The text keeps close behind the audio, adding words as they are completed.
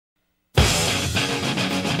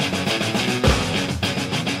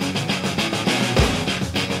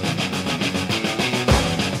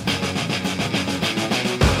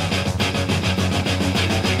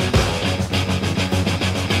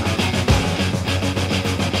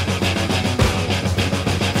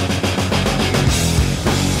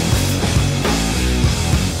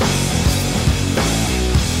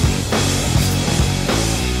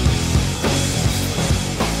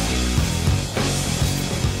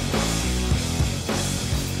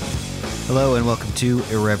Hello and welcome to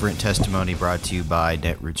Irreverent Testimony, brought to you by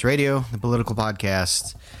Netroots Radio, the political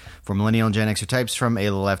podcast for millennial and Gen Xer types from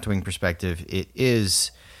a left-wing perspective. It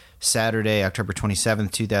is Saturday, October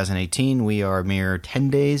 27th, 2018. We are mere 10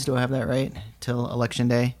 days, do I have that right, till Election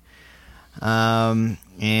Day?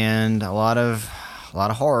 And a lot of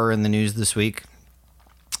horror in the news this week.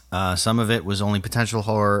 Some of it was only potential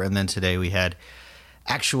horror, and then today we had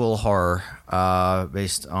actual horror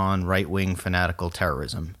based on right-wing fanatical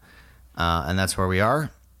terrorism. And that's where we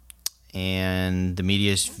are. And the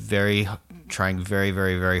media is trying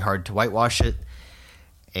very hard to whitewash it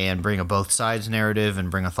and bring a both sides narrative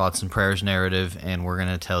and bring a thoughts and prayers narrative. And we're going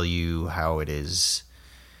to tell you how it is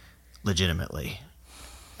legitimately,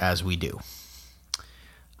 as we do.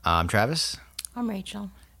 I'm Travis. I'm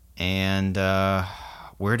Rachel. And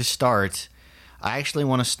where to start? I actually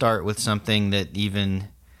want to start with something that even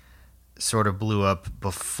sort of blew up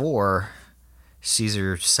before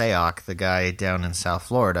Caesar Sayoc, the guy down in South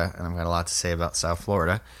Florida, and I've got a lot to say about South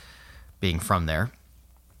Florida, being from there.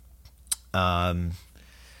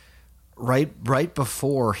 Right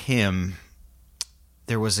before him,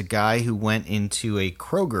 there was a guy who went into a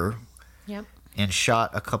Kroger and shot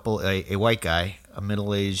a white guy, a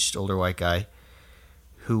middle-aged, older white guy,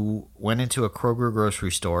 who went into a Kroger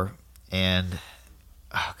grocery store and,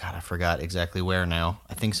 oh God, I forgot exactly where now.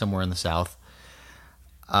 I think somewhere in the South.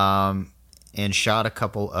 And shot a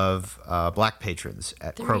couple of black patrons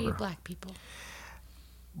at Kroger. 3 black people.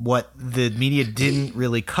 What the media didn't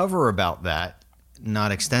really cover about that,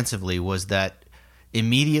 not extensively, was that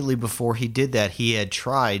immediately before he did that, he had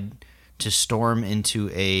tried to storm into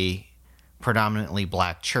a predominantly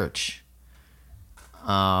black church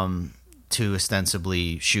to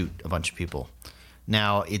ostensibly shoot a bunch of people.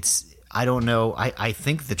 Now, I don't know, I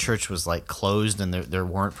think the church was like closed and there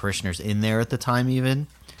weren't parishioners in there at the time even,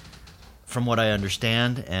 from what I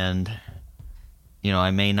understand, and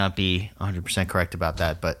I may not be 100% correct about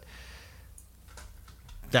that, but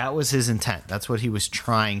that was his intent. That's what he was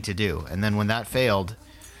trying to do. And then when that failed,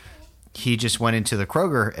 he just went into the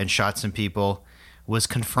Kroger and shot some people, was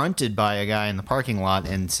confronted by a guy in the parking lot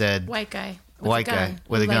and said... White guy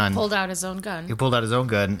with a gun. Pulled out his own gun. He pulled out his own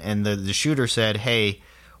gun, and the shooter said, hey,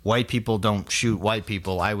 white people don't shoot white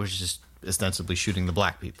people. I was just ostensibly shooting the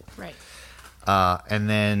black people. Right. And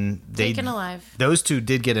then taken alive. Those two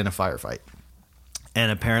did get in a firefight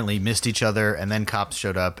and apparently missed each other. And then cops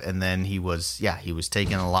showed up, and then he was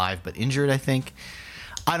taken alive, but injured, I think.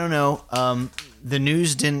 I don't know. The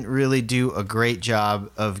news didn't really do a great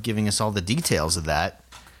job of giving us all the details of that.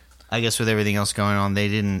 I guess with everything else going on, they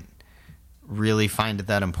didn't really find it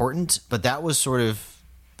that important, but that was sort of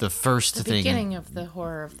the first thing. The beginning of the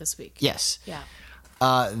horror of this week. Yes. Yeah.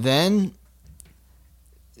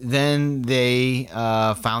 Then they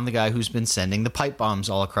found the guy who's been sending the pipe bombs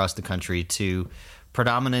all across the country to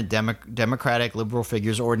predominant Democratic liberal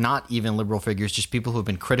figures, or not even liberal figures, just people who have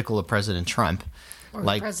been critical of President Trump. Or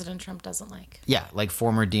like President Trump doesn't like. Yeah, like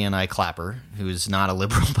former DNI Clapper, who is not a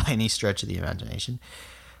liberal by any stretch of the imagination.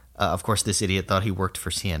 Of course, this idiot thought he worked for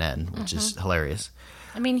CNN, which is hilarious.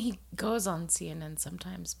 I mean, he goes on CNN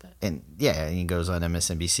sometimes, but... And yeah, he goes on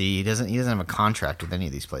MSNBC. He doesn't have a contract with any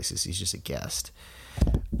of these places. He's just a guest.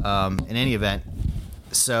 In any event,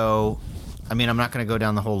 so, I mean, I'm not going to go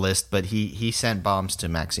down the whole list, but he sent bombs to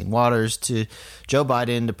Maxine Waters, to Joe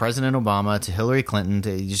Biden, to President Obama, to Hillary Clinton,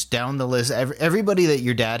 to just down the list. Everybody that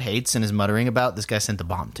your dad hates and is muttering about, this guy sent the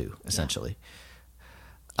bomb to, essentially.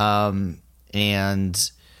 Yeah.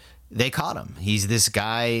 And they caught him. He's this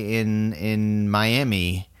guy in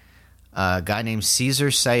Miami, a guy named Caesar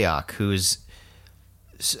Sayoc, who's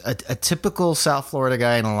a typical South Florida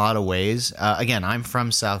guy in a lot of ways. Again, I'm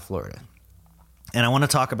from South Florida, and I want to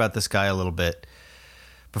talk about this guy a little bit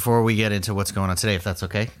before we get into what's going on today, if that's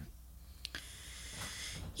okay.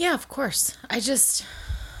 Yeah, of course. I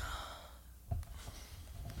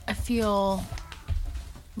feel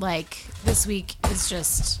like this week is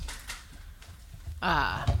just,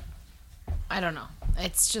 I don't know.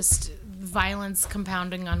 It's just violence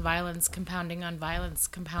compounding on violence, compounding on violence,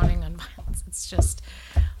 compounding on violence. It's just,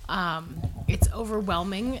 it's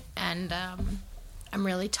overwhelming, and I'm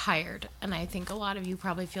really tired. And I think a lot of you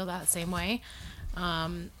probably feel that same way.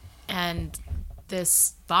 And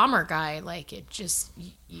this bomber guy, like, it just,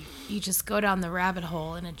 you just go down the rabbit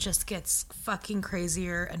hole, and it just gets fucking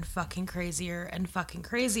crazier and fucking crazier and fucking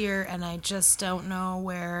crazier. And I just don't know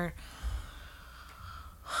where...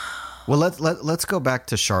 Well, let's go back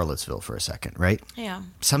to Charlottesville for a second, right? Yeah.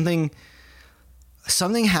 Something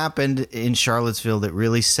happened in Charlottesville that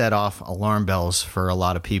really set off alarm bells for a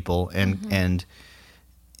lot of people, and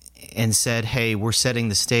and said, hey, we're setting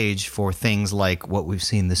the stage for things like what we've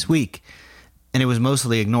seen this week. And it was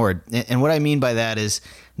mostly ignored. And what I mean by that is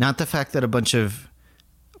not the fact that a bunch of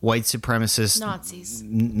white supremacist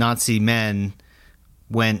Nazi men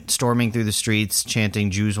went storming through the streets chanting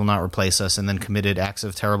Jews will not replace us, and then committed acts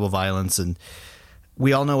of terrible violence. And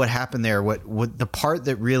we all know what happened there. What the part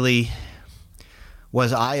that really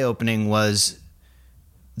was eye-opening was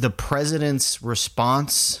the president's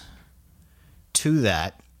response to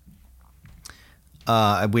that.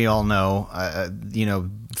 We all know,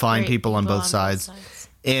 fine people on both sides.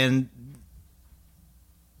 And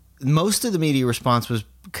most of the media response was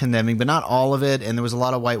condemning, but not all of it. And there was a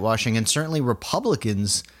lot of whitewashing. And certainly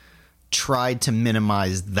Republicans tried to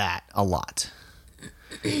minimize that a lot.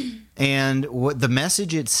 And what the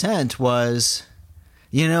message it sent was,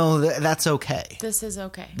 that's okay. This is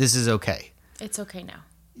okay. This is okay. It's okay now.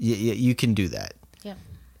 You can do that. Yeah.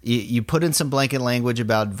 You put in some blanket language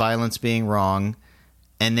about violence being wrong,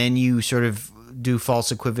 and then you sort of do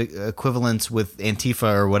false equivalence with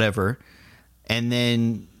Antifa or whatever, and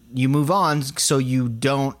then you move on so you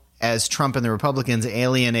don't, as Trump and the Republicans,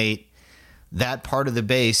 alienate that part of the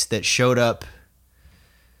base that showed up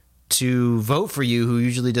to vote for you, who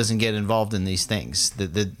usually doesn't get involved in these things.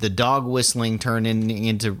 The dog whistling turned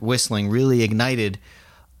into whistling really ignited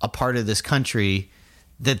a part of this country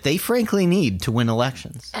that they frankly need to win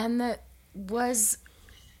elections. And that was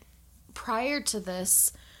prior to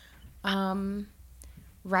this,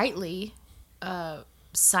 rightly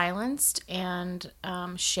silenced and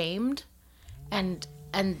shamed, and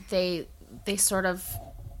they sort of,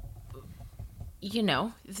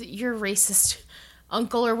 your racist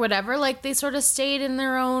uncle or whatever, like they sort of stayed in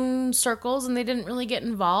their own circles and they didn't really get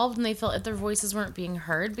involved, and they felt that their voices weren't being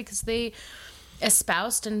heard because they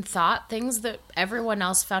espoused and thought things that everyone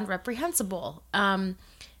else found reprehensible. And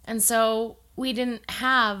so we didn't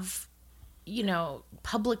have,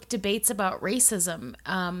 public debates about racism,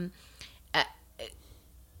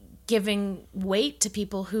 giving weight to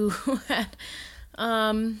people who had,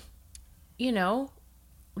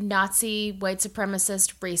 Nazi, white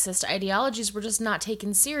supremacist, racist ideologies were just not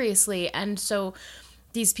taken seriously. And so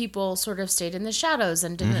these people sort of stayed in the shadows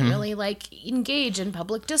and didn't really engage in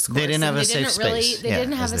public discourse. They didn't have a safe space. They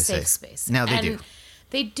didn't have a safe space. Now they do.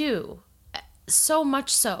 They do. So much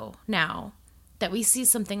so now that we see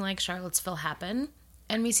something like Charlottesville happen,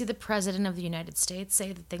 and we see the President of the United States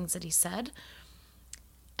say the things that he said.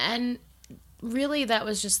 And really that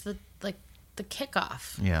was just the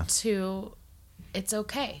kickoff to it's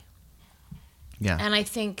okay. Yeah. And I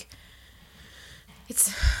think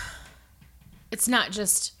it's not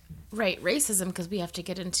just racism, because we have to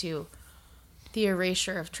get into the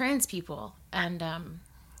erasure of trans people. And I'm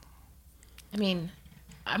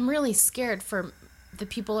really scared for the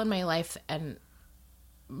people in my life and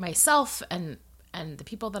myself and the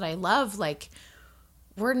people that I love. Like,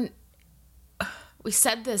 we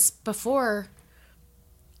said this before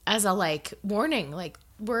as a warning,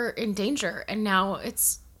 we're in danger, and now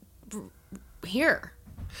it's here,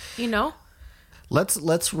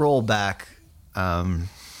 Let's roll back.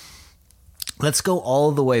 Let's go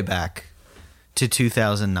all the way back to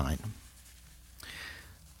 2009.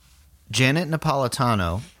 Janet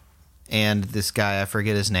Napolitano and this guy, I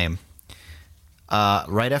forget his name,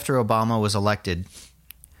 right after Obama was elected,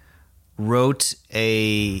 wrote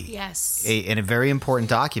a very important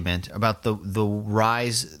document about the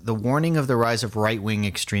warning of the rise of right-wing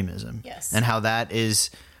extremism. Yes. And how that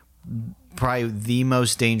is probably the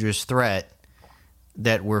most dangerous threat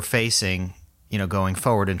that we're facing, going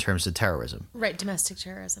forward in terms of terrorism. Right, domestic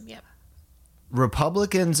terrorism, yeah.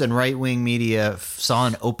 Republicans and right-wing media saw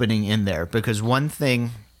an opening in there because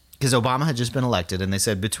because Obama had just been elected, and they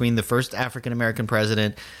said between the first African-American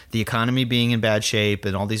president, the economy being in bad shape,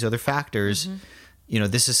 and all these other factors,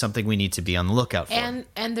 this is something we need to be on the lookout for.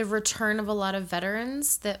 And the return of a lot of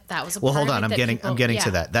veterans, that was a well, part hold on, of it. I'm getting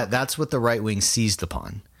to that. That's what the right-wing seized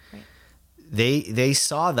upon. Right. They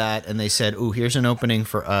saw that, and they said, "Ooh, here's an opening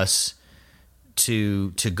for us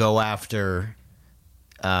to go after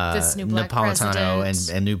this new black Napolitano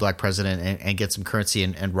president. and new black president and get some currency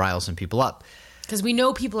and rile some people up." Because we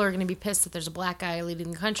know people are going to be pissed that there's a black guy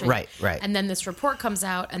leading the country. Right. And then this report comes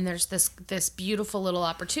out, and there's this beautiful little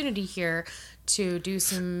opportunity here to do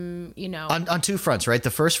some, On two fronts, right?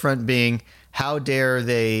 The first front being, how dare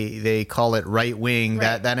they call it right-wing?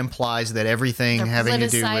 Right. That implies that everything They're having to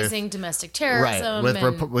do politicizing with domestic terrorism.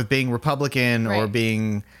 Right, with being Republican or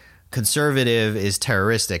being conservative is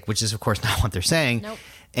terroristic, which is, of course, not what they're saying. Nope.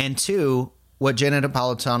 And two, what Janet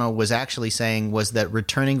Napolitano was actually saying was that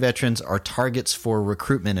returning veterans are targets for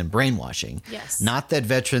recruitment and brainwashing. Yes. Not that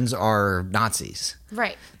veterans are Nazis.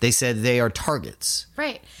 Right. They said they are targets.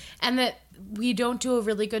 Right. And that we don't do a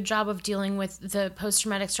really good job of dealing with the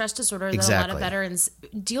post-traumatic stress disorder that a lot Exactly. of veterans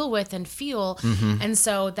deal with and feel. And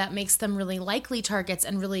so that makes them really likely targets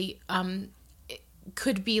and really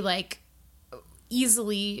could be like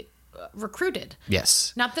easily recruited.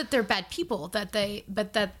 Yes. Not that they're bad people, but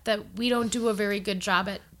that we don't do a very good job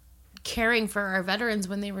at caring for our veterans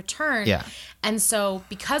when they return. Yeah. And so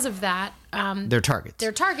because of that, They're targets.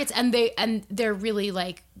 they're targets, and they're really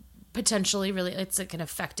like potentially really, it's like an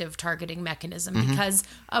effective targeting mechanism because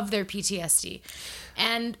of their PTSD.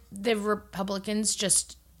 And the Republicans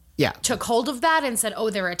just yeah. took hold of that and said, oh,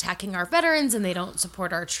 they're attacking our veterans and they don't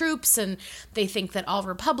support our troops and they think that all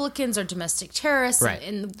Republicans are domestic terrorists. Right.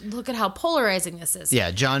 And look at how polarizing this is.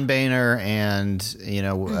 Yeah, John Boehner and,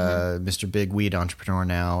 Mr. Big Weed Entrepreneur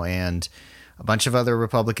now and a bunch of other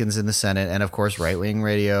Republicans in the Senate and, of course, right-wing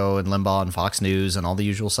radio and Limbaugh and Fox News and all the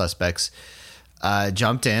usual suspects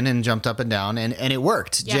jumped in and jumped up and down, and it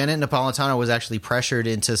worked. Yeah. Janet Napolitano was actually pressured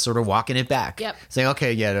into sort of walking it back. Yep. Saying,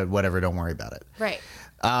 okay, yeah, whatever, don't worry about it. Right.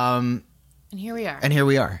 And here we are. And here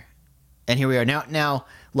we are. Now,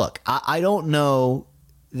 look, I don't know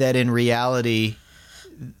that in reality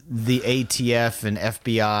the ATF and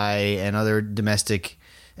FBI and other domestic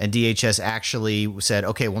and DHS actually said,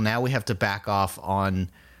 okay, well, now we have to back off on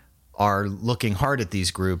our looking hard at these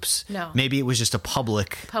groups. No. Maybe it was just a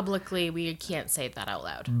Publicly, we can't say that out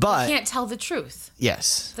loud. But- we can't tell the truth.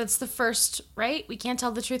 Yes. That's the first, right? We can't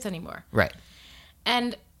tell the truth anymore. Right.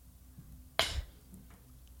 And I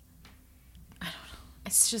don't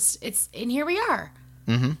know. And here we are.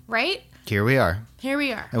 Mm-hmm. Right? Here we are. Here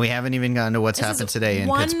we are. And we haven't even gotten to what's This happened is today in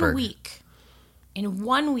Pittsburgh. In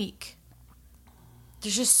 1 week,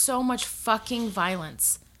 there's just so much fucking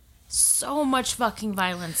violence. So much fucking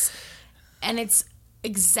violence. And it's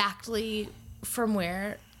exactly from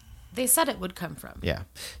where they said it would come from. Yeah.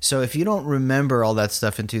 So if you don't remember all that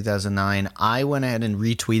stuff in 2009, I went ahead and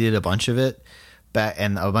retweeted a bunch of it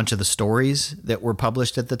and a bunch of the stories that were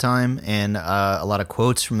published at the time and a lot of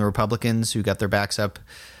quotes from the Republicans who got their backs up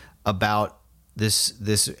about this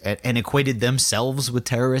and equated themselves with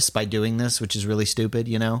terrorists by doing this, which is really stupid,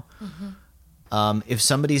 you know? Mm-hmm.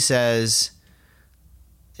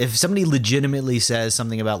 If somebody legitimately says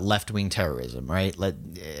something about left-wing terrorism, right?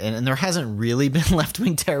 And there hasn't really been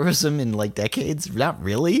left-wing terrorism in like decades. Not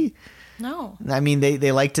really. No. I mean,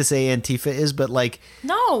 they like to say Antifa is, but like,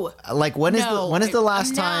 No. like when is the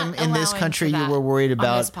last I'm time not in this allowing country for you that were worried on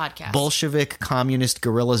about this podcast. Bolshevik communist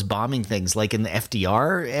guerrillas bombing things like in the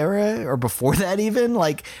FDR era or before that even?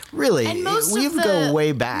 Like, really, And most we of go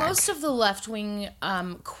way back. Most of the left wing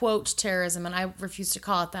quote terrorism, and I refuse to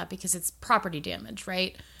call it that because it's property damage,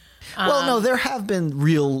 right? Well, no, there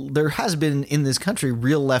has been in this country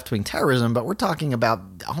real left-wing terrorism, but we're talking about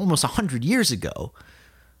almost 100 years ago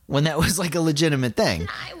when that was like a legitimate thing.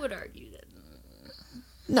 I would argue that.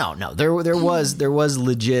 No, there was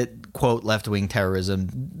legit quote left-wing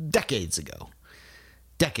terrorism decades ago,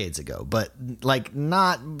 but like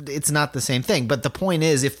it's not the same thing. But the point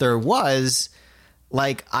is, if there was,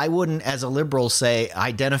 like, I wouldn't, as a liberal, say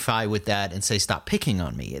identify with that and say stop picking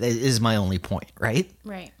on me. It is my only point, right?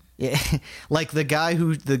 Right. Yeah, like the guy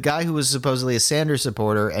who was supposedly a Sanders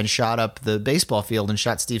supporter and shot up the baseball field and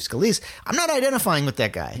shot Steve Scalise. I'm not identifying with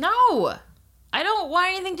that guy. No, I don't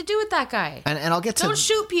want anything to do with that guy. And I'll get to Don't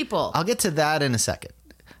shoot people. I'll get to that in a second.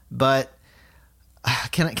 But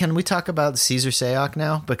can we talk about Cesar Sayoc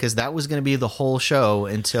now? Because that was going to be the whole show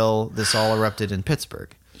until this all erupted in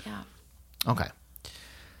Pittsburgh. Yeah. Okay.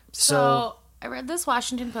 So I read this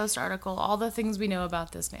Washington Post article, all the things we know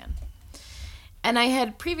about this man. And I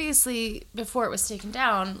had previously, before it was taken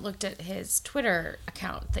down, looked at his Twitter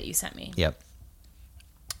account that you sent me. Yep.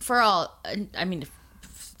 I mean,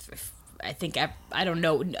 I think, I don't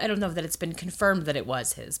know that it's been confirmed that it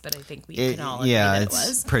was his, but I think we can all agree that it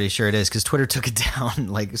was. Pretty sure it is because Twitter took it down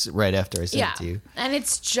like right after I sent it to you. And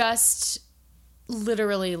it's just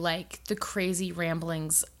literally like the crazy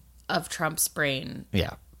ramblings of Trump's brain.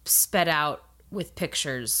 Yeah. Sped out with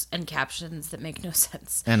pictures and captions that make no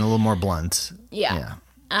sense. And a little more blunt. Yeah.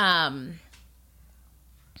 I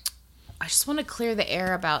just want to clear the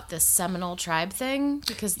air about this Seminole tribe thing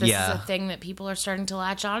because this is a thing that people are starting to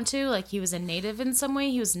latch onto. Like he was a native in some way.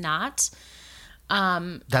 He was not.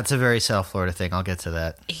 That's a very South Florida thing. I'll get to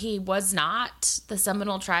that. He was not. The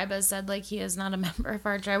Seminole tribe has said like he is not a member of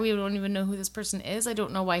our tribe. We don't even know who this person is. I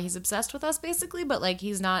don't know why he's obsessed with us basically, but like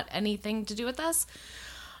he's not anything to do with us.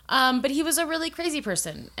 But he was a really crazy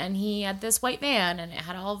person, and he had this white van, and it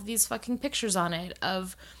had all of these fucking pictures on it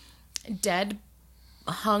of dead,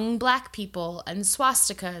 hung black people and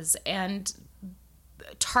swastikas and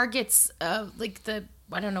targets, like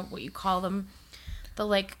I don't know what you call them, the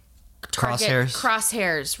like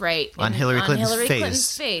crosshairs, right? On Hillary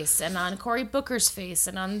Clinton's face, and on Cory Booker's face,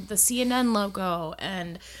 and on the CNN logo,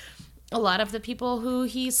 and a lot of the people who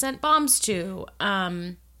he sent bombs to.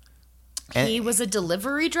 He was a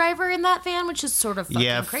delivery driver in that van, which is sort of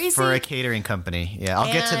fucking crazy. For a catering company. Yeah,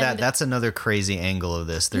 I'll get to that. That's another crazy angle of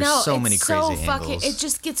this. There's so many crazy angles. It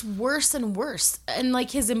just gets worse and worse. And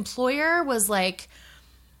like his employer was like,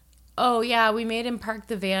 oh yeah, we made him park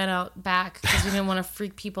the van out back because we didn't want to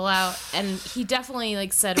freak people out. And he definitely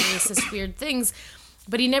like said racist, weird things.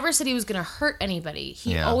 But he never said he was going to hurt anybody.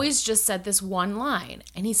 He always just said this one line.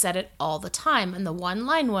 And he said it all the time. And the one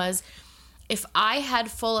line was, if I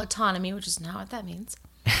had full autonomy, which is not what that means,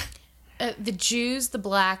 the Jews, the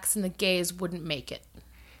blacks, and the gays wouldn't make it.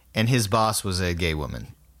 And his boss was a gay woman.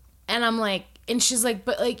 And I'm like, and she's like,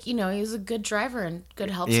 but like, he was a good driver and good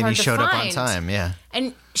help's and hard to find. And he showed up on time, yeah.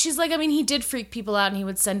 And she's like, I mean, he did freak people out, and he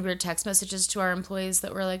would send weird text messages to our employees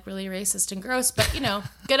that were like really racist and gross, but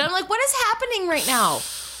good. I'm like, what is happening right now?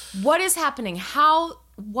 What is happening? How,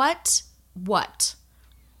 what?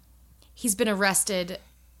 He's been arrested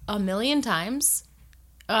 1 million times.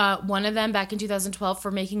 One of them back in 2012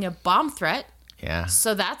 for making a bomb threat. Yeah.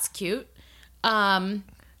 So that's cute.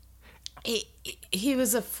 He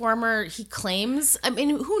was a former, he claims, I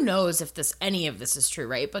mean, who knows if any of this is true,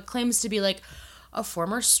 right? But claims to be like a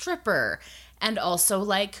former stripper and also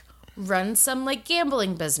like run some like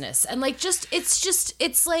gambling business. And like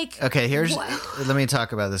it's like. Okay, let me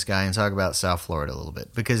talk about this guy and talk about South Florida a little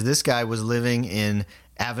bit. Because this guy was living in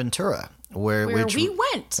Aventura. Where we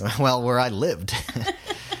went. Well, where I lived. I've been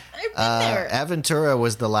there. Aventura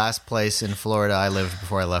was the last place in Florida I lived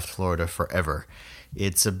before I left Florida forever.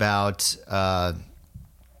 It's about...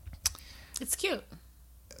 it's cute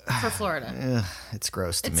for Florida. It's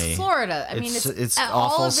gross to me. It's Florida. I mean, it's awful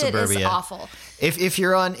all of suburbia. It is awful. If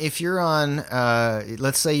you're on,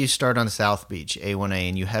 let's say you start on South Beach, A1A,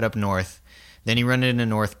 and you head up north, then you run into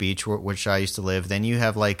North Beach, which I used to live. Then you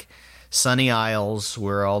have like Sunny Isles,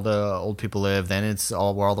 where all the old people live. Then it's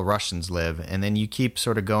all where all the Russians live. And then you keep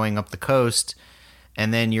sort of going up the coast,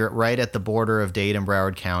 and then you're right at the border of Dade and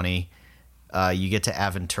Broward County. You get to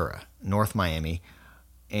Aventura, North Miami.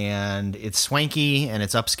 And it's swanky, and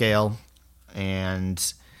it's upscale.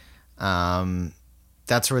 And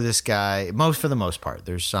that's where this guy, for the most part,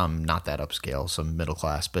 there's some not that upscale, some middle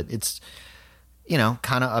class, but it's,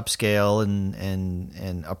 kind of upscale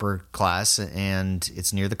and upper class, and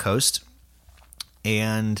it's near the coast.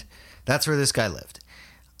 And that's where this guy lived.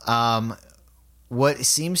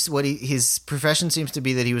 His profession seems to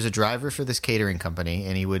be that he was a driver for this catering company,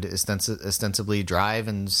 and he would ostensibly drive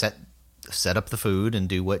and set up the food and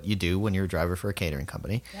do what you do when you're a driver for a catering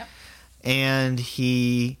company. Yep. And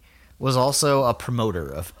he was also a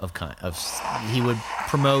promoter of he would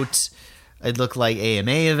promote. It looked like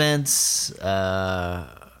AMA events. What's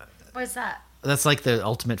that? That's like the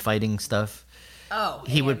Ultimate Fighting stuff. Oh,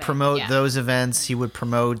 he would promote those events. He would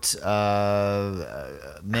promote male.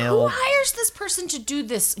 Who hires this person to do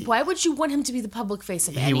this? Why would you want him to be the public face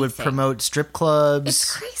of anything? He would promote strip clubs.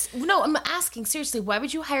 It's crazy. No, I'm asking seriously. Why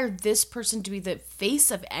would you hire this person to be the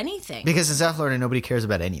face of anything? Because in South Florida, nobody cares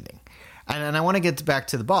about anything. And I want to get back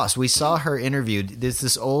to the boss. We saw her interviewed. There's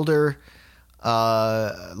this older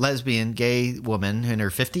lesbian, gay woman in her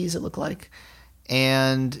 50s, it looked like.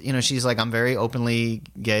 And, she's like, I'm very openly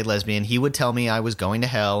gay, lesbian. He would tell me I was going to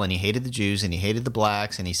hell, and he hated the Jews, and he hated the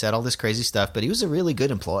blacks, and he said all this crazy stuff. But he was a really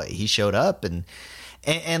good employee. He showed up, and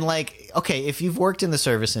like, okay, if you've worked in the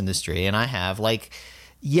service industry, and I have, like,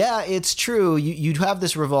 yeah, it's true. You'd have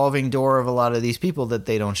this revolving door of a lot of these people that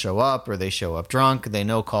they don't show up, or they show up drunk. They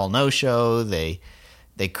no call, no show. They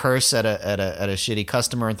curse at a shitty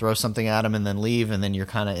customer and throw something at them and then leave, and then you're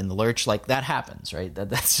kind of in the lurch. Like, that happens, right?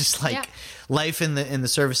 That's just like life in the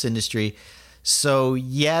service industry. So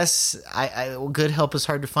yes, I good help is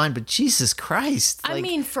hard to find, but Jesus Christ! Like, I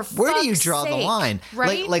mean, for where do you draw the line?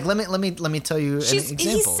 Right? Like let me tell you an example.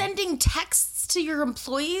 He's sending texts to your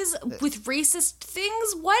employees with racist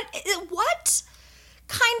things. What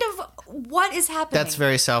kind of what is happening? That's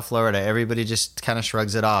very South Florida. Everybody just kind of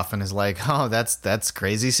shrugs it off and is like, "Oh, that's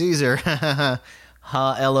crazy, Caesar."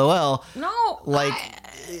 Ha, LOL. No,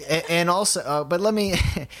 and also, but let me.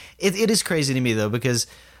 It is crazy to me though, because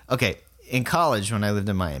okay. In college, when I lived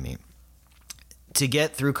in Miami, to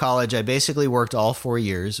get through college, I basically worked all 4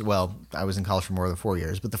 years. Well, I was in college for more than 4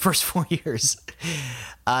 years, but the first 4 years,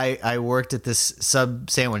 I worked at this sub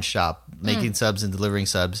sandwich shop, making subs and delivering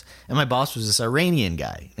subs. And my boss was this Iranian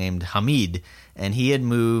guy named Hamid, and he had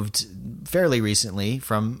moved fairly recently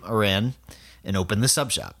from Iran and opened the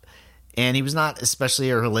sub shop. And he was not especially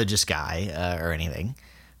a religious guy or anything,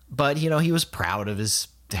 but he was proud of his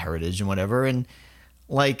heritage and whatever. And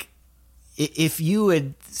like, if you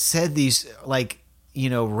had said these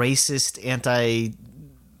racist,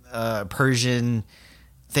 anti-Persian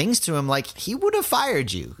things to him, like, he would have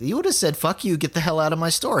fired you. He would have said, "Fuck you, get the hell out of my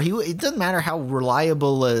store." It doesn't matter how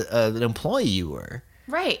reliable an employee you were.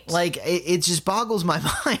 Right. Like, it just boggles my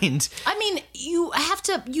mind. I mean, you've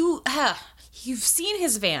seen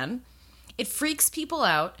his van. It freaks people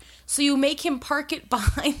out. So you make him park it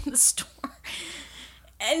behind the store.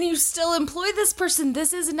 And you still employ this person.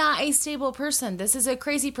 This is not a stable person. This is a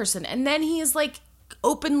crazy person. And then he is like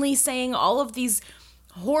openly saying all of these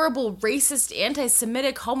horrible, racist,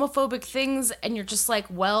 anti-Semitic, homophobic things. And you're just like,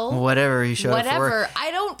 well, whatever. He showed up for work. I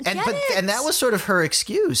don't get it. And that was sort of her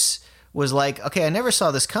excuse. Was like, okay, I never saw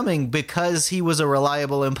this coming because he was a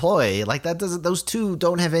reliable employee. Like, those two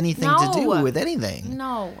don't have anything to do with anything.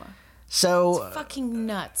 No. So it's fucking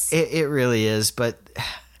nuts. It really is. But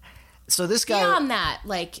so this guy, beyond that,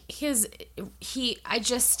 like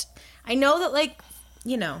I know that, like,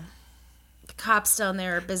 the cops down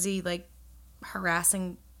there are busy like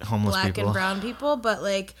harassing homeless black people and brown people, but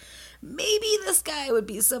like maybe this guy would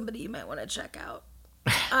be somebody you might want to check out.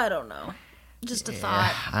 I don't know. Just a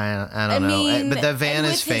thought. I don't know. But the van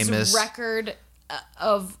is famous. His record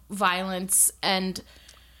of violence and.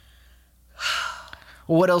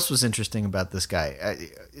 Well, what else was interesting about this guy?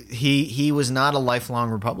 He was not a lifelong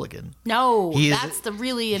Republican. No, that's the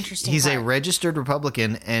really interesting He's part. a registered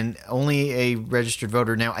Republican and only a registered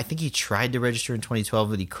voter. Now, I think he tried to register in 2012,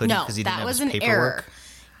 but he couldn't because he didn't have his paperwork. Error.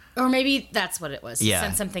 Or maybe that's what it was. Yeah. He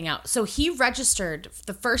sent something out. So he registered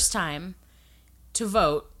the first time to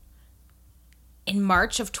vote in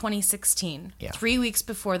March of 2016, 3 weeks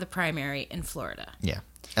before the primary in Florida. Yeah,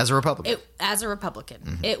 as a Republican.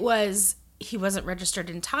 Mm-hmm. He wasn't registered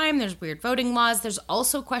in time. There's weird voting laws. There's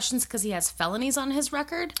also questions because he has felonies on his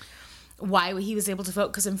record. Why he was able to vote,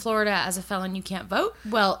 because in Florida, as a felon, you can't vote.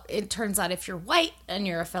 Well, it turns out if you're white and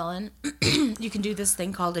you're a felon, you can do this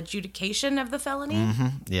thing called adjudication of the felony. Mm-hmm.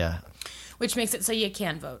 Yeah. Which makes it so you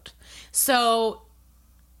can vote. So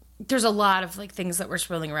there's a lot of like things that were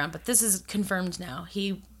swirling around, but this is confirmed now.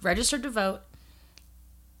 He registered to vote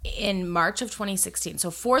in March of 2016. So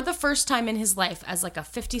for the first time in his life as like a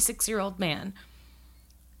 56-year-old man,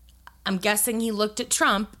 I'm guessing he looked at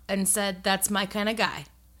Trump and said, that's my kind of guy.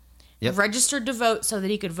 Yep. Registered to vote so that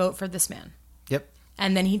he could vote for this man. Yep.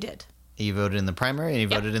 And then he did. He voted in the primary and he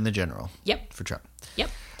voted in the general. Yep. For Trump. Yep.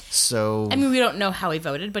 So, I mean, we don't know how he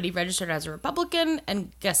voted, but he registered as a Republican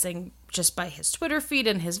and guessing just by his Twitter feed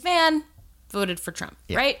and his van, voted for Trump,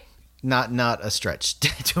 right? Not a stretch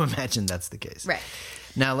to imagine that's the case. Right.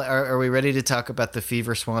 Now, are we ready to talk about the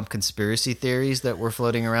Fever Swamp conspiracy theories that were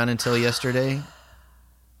floating around until yesterday?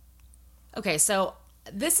 Okay, so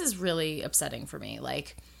this is really upsetting for me.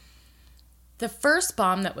 Like, the first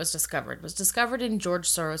bomb that was discovered in George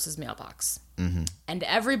Soros's mailbox. Mm-hmm. And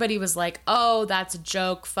everybody was like, oh, that's a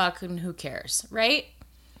joke, fucking who cares, right?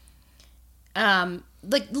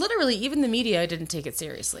 Like, literally, even the media didn't take it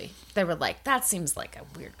seriously. They were like, that seems like a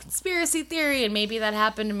weird conspiracy theory, and maybe that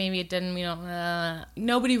happened, and maybe it didn't,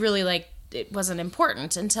 nobody really, like, it wasn't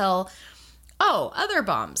important until, other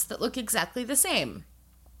bombs that look exactly the same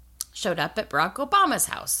showed up at Barack Obama's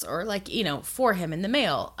house, or, like, for him in the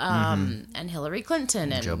mail, and Hillary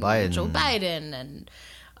Clinton, and Joe Biden, and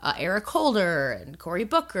Eric Holder, and Cory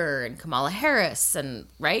Booker, and Kamala Harris, and,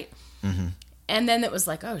 right? Mm-hmm. And then it was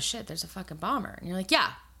like, oh, shit, there's a fucking bomber. And you're like,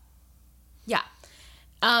 yeah.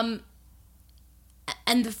 And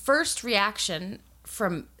the first reaction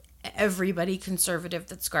from everybody conservative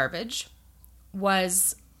that's garbage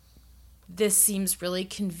was, this seems really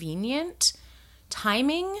convenient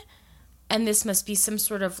timing, and this must be some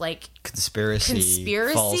sort of like conspiracy,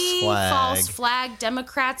 false flag.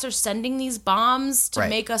 Democrats are sending these bombs to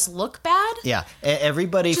make us look bad. Yeah,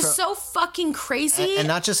 everybody just so fucking crazy, and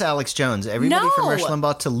not just Alex Jones. Everybody from Rush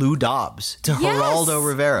Limbaugh to Lou Dobbs to Geraldo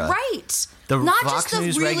Rivera, right? Not Fox just the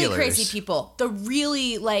News really regulars. Crazy people, the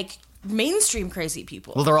really like mainstream crazy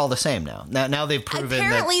people. Well, they're all the same now. Now they've proven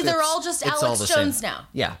apparently that they're all just Alex Jones now.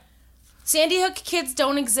 Yeah. Sandy Hook kids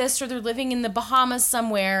don't exist, or they're living in the Bahamas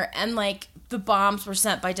somewhere, and like the bombs were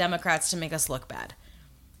sent by Democrats to make us look bad.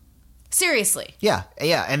 Seriously. Yeah,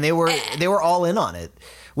 and they were all in on it,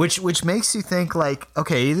 which makes you think like,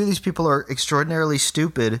 okay, either these people are extraordinarily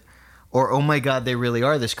stupid, or oh my god, they really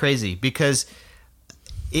are this crazy. Because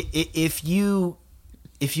if you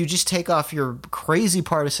just take off your crazy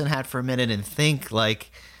partisan hat for a minute and think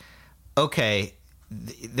like, okay,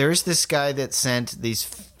 there's this guy that sent these,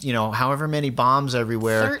 however many bombs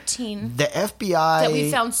everywhere. 13. The FBI that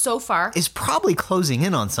we found so far is probably closing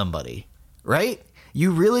in on somebody, right?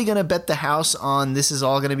 You really going to bet the house on this is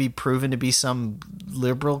all going to be proven to be some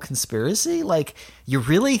liberal conspiracy? Like, you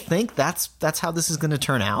really think that's how this is going to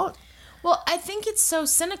turn out? Well, I think it's so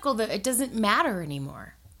cynical that it doesn't matter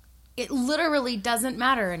anymore. It literally doesn't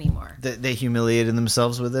matter anymore. They humiliated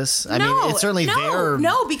themselves with this? I mean, it's certainly their...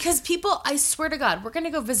 No, because people, I swear to God, we're going to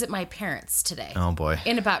go visit my parents today. Oh, boy.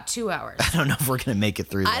 In about 2 hours. I don't know if we're going to make it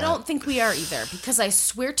through that. I don't think we are either, because I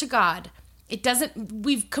swear to God, it doesn't...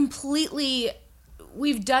 We've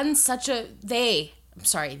done such a... They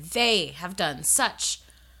have done such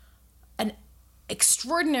an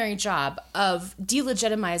extraordinary job of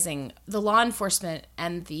delegitimizing the law enforcement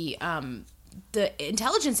and the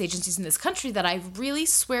intelligence agencies in this country that I really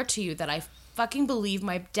swear to you that I fucking believe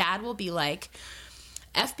my dad will be like,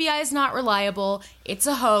 FBI is not reliable. It's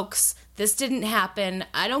a hoax. This didn't happen.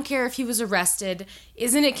 I don't care if he was arrested.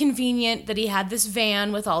 Isn't it convenient that he had this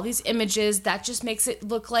van with all these images? That just makes it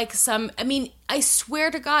look like I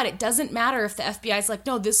swear to God, it doesn't matter if the FBI is like,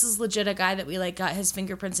 no, this is legit a guy that we got his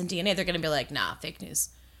fingerprints and DNA. They're going to be like, nah, fake news.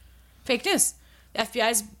 Fake news. The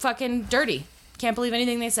FBI's fucking dirty. Can't believe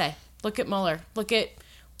anything they say. Look at Mueller. Look at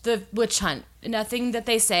the witch hunt. Nothing that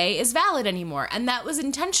they say is valid anymore. And that was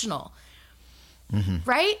intentional. Mm-hmm.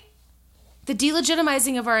 Right? The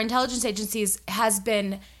delegitimizing of our intelligence agencies has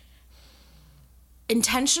been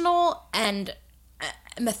intentional and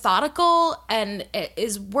methodical, and it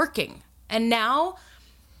is working. And now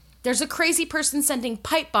there's a crazy person sending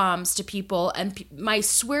pipe bombs to people, and I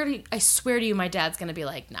swear to you, my dad's going to be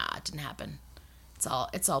like, nah, it didn't happen. It's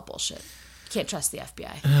all bullshit. Can't trust the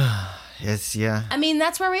FBI. Yeah. I mean,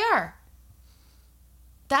 that's where we are.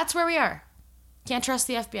 Can't trust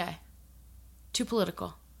the FBI. Too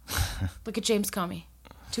political. Look at James Comey.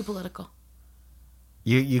 Too political.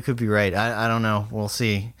 You could be right. I don't know. We'll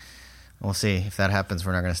see. If that happens,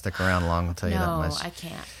 we're not going to stick around long. I'll tell you that much. No,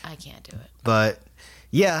 I can't do it. But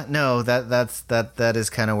yeah, no, that is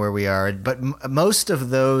kind of where we are. But most of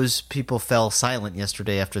those people fell silent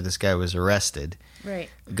yesterday after this guy was arrested. Right.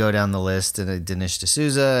 Go down the list, and Dinesh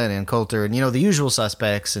D'Souza and Ann Coulter, and the usual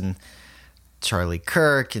suspects, and Charlie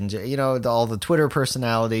Kirk, and all the Twitter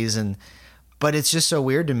personalities, but it's just so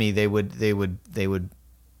weird to me they would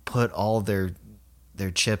put all their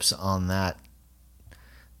chips on that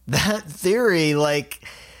theory, like,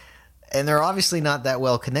 and they're obviously not that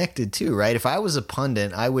well connected too, right? If I was a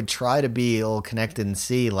pundit, I would try to be a little connected and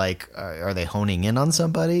see, like, are they honing in on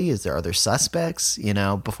somebody? Are there suspects,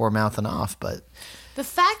 before mouthing off? But the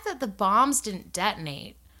fact that the bombs didn't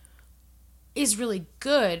detonate is really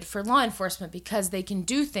good for law enforcement, because they can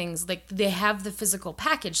do things like, they have the physical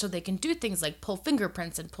package, so they can do things like pull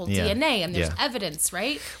fingerprints and pull DNA, and there's evidence,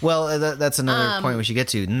 right? Well, that's another point we should get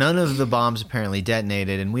to. None of the bombs apparently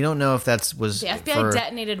detonated, and we don't know if was the FBI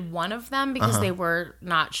detonated one of them because they were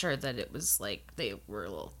not sure that it was, like, they were a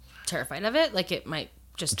little terrified of it, like it might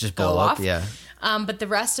just blow off. Up, yeah. But the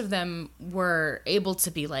rest of them were able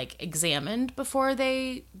to be, like, examined before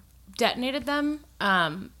they detonated them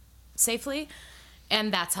safely,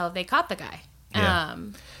 and that's how they caught the guy. Yeah.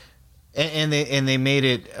 And they made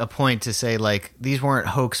it a point to say, like, these weren't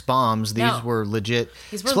hoax bombs; these were legit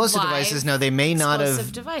explosive devices. Now, they may not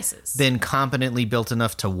have been competently built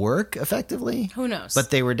enough to work effectively. Who knows? But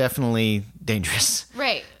they were definitely dangerous.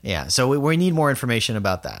 Right. Yeah. So we need more information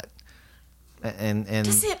about that. And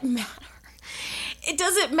does it matter? It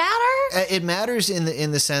doesn't matter. It matters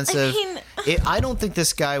in the sense of I don't think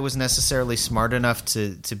this guy was necessarily smart enough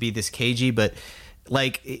to be this cagey, but,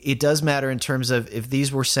 like, it does matter in terms of if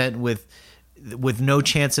these were sent with no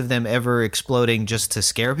chance of them ever exploding just to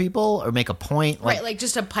scare people or make a point, like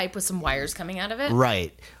just a pipe with some wires coming out of it,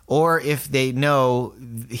 right? Or if they know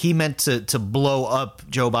he meant to blow up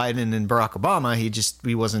Joe Biden and Barack Obama,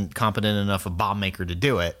 he wasn't competent enough a bomb maker to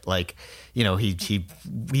do it. Like, he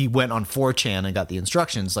went on 4chan and got the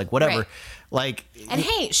instructions, like, whatever. Right. Like, and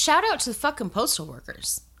hey, shout out to the fucking postal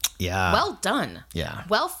workers. Yeah. Well done. Yeah.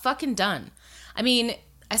 Well fucking done. I mean,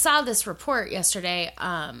 I saw this report yesterday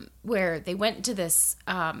where they went to this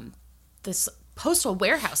this postal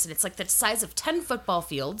warehouse, and it's like the size of 10 football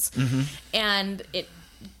fields, and it,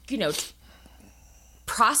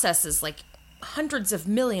 processes like hundreds of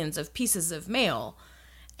millions of pieces of mail,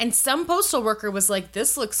 And some postal worker was like,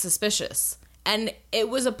 this looks suspicious. And it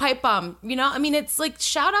was a pipe bomb. You know, I mean, it's like,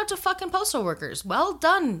 shout out to fucking postal workers. Well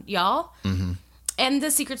done, y'all. Mm-hmm. And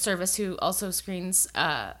the Secret Service, who also screens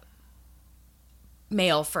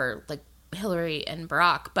mail for, like, Hillary and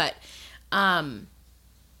Barack. But, and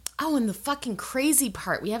the fucking crazy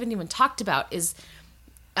part we haven't even talked about is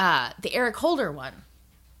the Eric Holder one.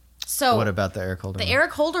 So what about the Eric Holder one? The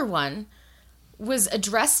Eric Holder one was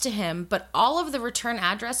addressed to him, but all of the return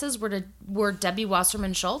addresses were Debbie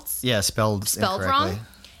Wasserman Schultz. Yeah, spelled wrong.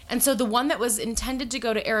 And so the one that was intended to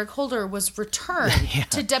go to Eric Holder was returned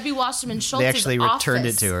to Debbie Wasserman Schultz's office. They actually returned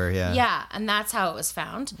it to her, yeah. Yeah, and that's how it was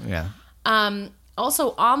found. Yeah.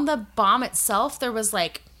 Also, on the bomb itself, there was,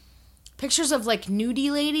 like, pictures of, like,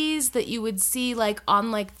 nudie ladies that you would see, like,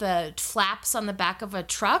 on, like, the flaps on the back of a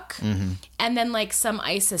truck. Mm-hmm. And then, like, some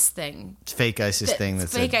ISIS thing. Fake ISIS thing that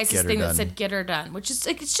said, get her done. Which is,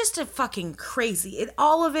 like, it's just a fucking crazy.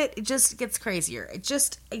 All of it just gets crazier. It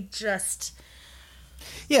just...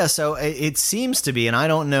 Yeah, so it seems to be, and I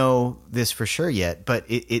don't know this for sure yet, but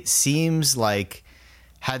it seems like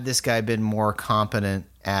had this guy been more competent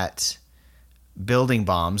at building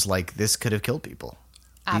bombs, like, this could have killed people.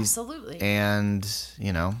 Absolutely. And,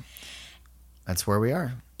 you know, that's where we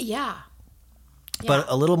are. Yeah. But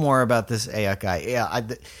a little more about this Ayak guy. Yeah,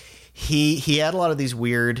 he had a lot of these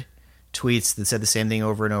weird tweets that said the same thing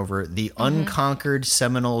over and over. The unconquered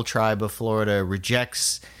Seminole tribe of Florida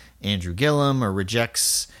rejects Andrew Gillum or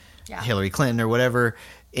rejects Hillary Clinton or whatever.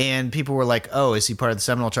 And people were like, oh, is he part of the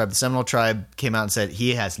Seminole tribe? The Seminole tribe came out and said,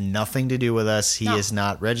 he has nothing to do with us. He is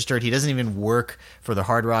not registered. He doesn't even work for the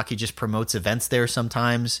Hard Rock. He just promotes events there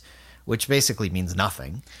sometimes, which basically means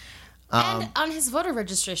nothing. And on his voter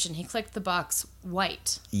registration, he clicked the box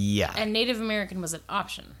white. Yeah. And Native American was an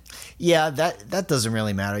option. Yeah, that doesn't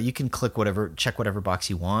really matter. You can check whatever box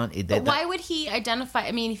you want. But why would he identify?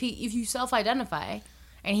 I mean, if you self-identify...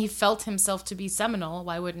 and he felt himself to be Seminole,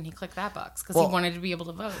 why wouldn't he click that box? Because he wanted to be able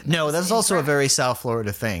to vote. No, that's also a very South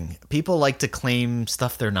Florida thing. People like to claim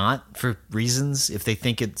stuff they're not for reasons if they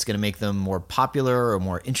think it's going to make them more popular or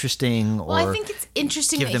more interesting. Well, I think it's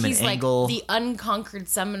interesting that he's like the unconquered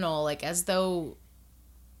Seminole, like as though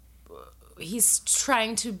he's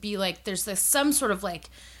trying to be like, there's some sort of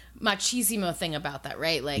like machismo thing about that,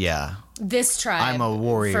 right? Like, this tribe. I'm a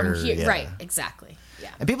warrior. From here. Right, exactly. Yeah.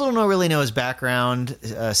 And people don't really know his background.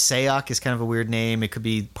 Sayak is kind of a weird name. It could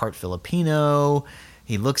be part Filipino.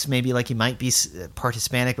 He looks maybe like he might be part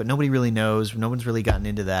Hispanic, but nobody really knows. No one's really gotten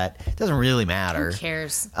into that. It doesn't really matter. Who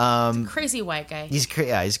cares? Crazy white guy. He's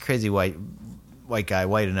a crazy white guy,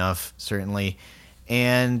 white enough, certainly.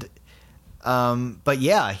 And but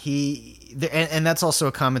yeah, and that's also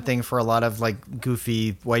a common thing for a lot of like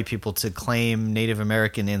goofy white people to claim Native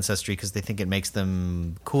American ancestry because they think it makes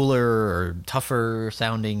them cooler or tougher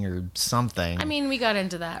sounding or something. I mean, we got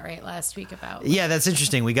into that last week about. Yeah, that's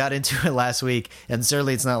interesting. We got into it last week, and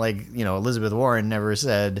certainly it's not like, you know, Elizabeth Warren never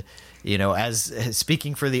said, you know, as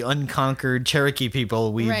speaking for the unconquered Cherokee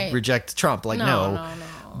people, we reject Trump. Like, no.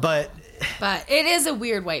 But it is a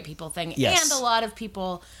weird white people thing, yes. And a lot of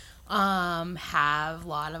people. A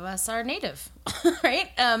lot of us are Native, right?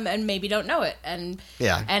 And maybe don't know it,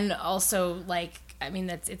 and also like, I mean,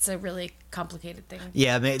 it's a really complicated thing.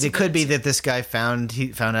 Yeah, it could be that this guy found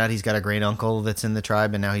out he's got a great uncle that's in the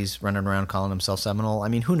tribe, and now he's running around calling himself Seminole. I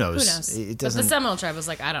mean, who knows? It doesn't. But the Seminole tribe was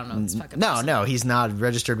like, I don't know this fucking. No, he's not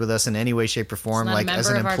registered with us in any way, shape, or form, like as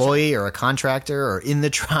an employee or a contractor or in the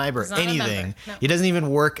tribe or anything. No. He doesn't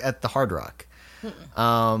even work at the Hard Rock.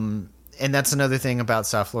 And that's another thing about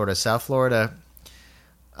South Florida. South Florida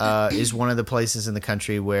is one of the places in the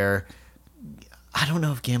country where I don't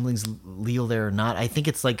know if gambling's legal there or not. I think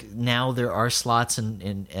it's like now there are slots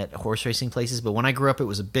at horse racing places, but when I grew up, it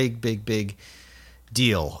was a big, big, big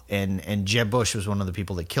deal. And Jeb Bush was one of the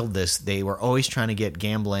people that killed this. They were always trying to get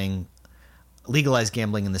legalized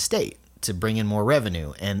gambling in the state to bring in more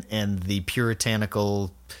revenue. And the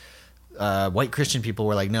puritanical white Christian people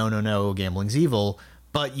were like, no, gambling's evil.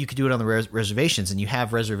 But you could do it on the reservations, and you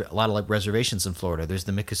have a lot of like reservations in Florida. There's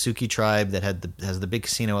the Miccosukee tribe that has the big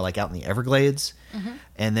casino like out in the Everglades,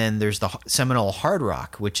 and then there's the Seminole Hard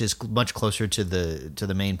Rock, which is much closer to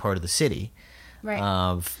the main part of the city. Right.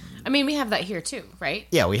 I mean, we have that here too, right?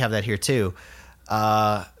 Yeah, we have that here too.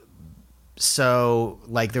 So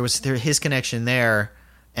like there was his connection there,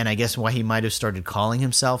 and I guess why he might have started calling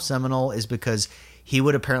himself Seminole is because he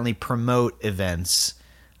would apparently promote events.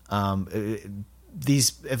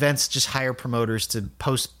 These events just hire promoters to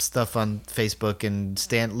post stuff on Facebook and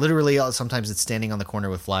sometimes it's standing on the corner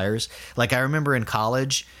with flyers. Like I remember in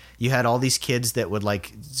college, you had all these kids that would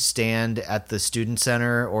like stand at the student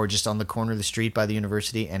center or just on the corner of the street by the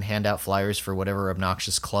university and hand out flyers for whatever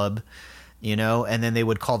obnoxious club, you know, and then they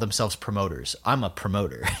would call themselves promoters. I'm a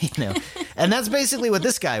promoter, you know. And that's basically what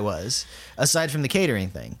this guy was, aside from the catering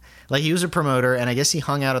thing. Like, he was a promoter, and I guess he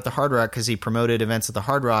hung out at the Hard Rock because he promoted events at the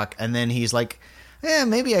Hard Rock, and then he's like,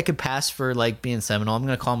 maybe I could pass for, like, being Seminole. I'm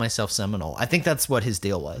going to call myself Seminole. I think that's what his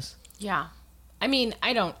deal was. Yeah. I mean,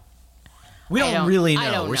 We don't really know.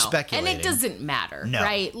 I don't We're know. speculating. And it doesn't matter, No.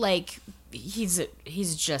 right? Like, he's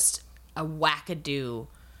just a wackadoo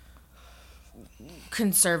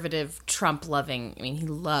conservative Trump loving. I mean, he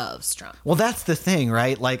loves Trump. Well, that's the thing,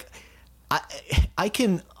 right? Like, I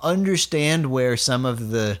can understand where some of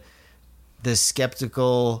the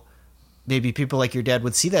skeptical, maybe people like your dad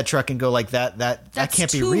would see that truck and go like that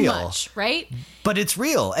can't be real, much, right? But it's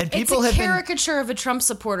real, and people it's a have caricature of a Trump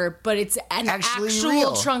supporter, but it's an Actually actual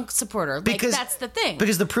real. Trump supporter. Like, because that's the thing.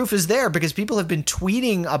 Because the proof is there. Because people have been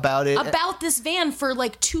tweeting about it. About this van for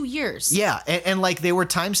like 2 years. Yeah, and like they were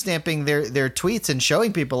timestamping their tweets and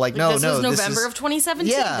showing people like, no, this was November of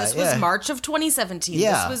 2017. Yeah, this was yeah. March of 2017.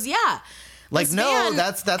 Yeah. This was Like, This no, van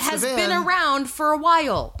that's the has van. been around for a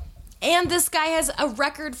while. And this guy has a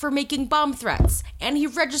record for making bomb threats. And he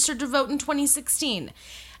registered to vote in 2016.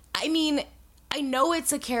 I mean, I know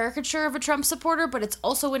it's a caricature of a Trump supporter, but it's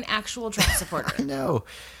also an actual Trump supporter. No.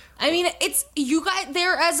 I mean, it's, you guys,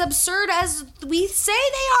 they're as absurd as we say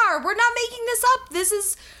they are. We're not making this up. This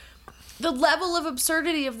is, the level of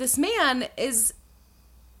absurdity of this man is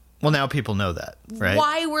Well, now people know that, right?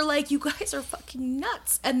 why we're like, you guys are fucking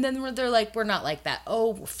nuts. And then they're like, we're not like that.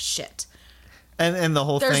 Oh, shit. And the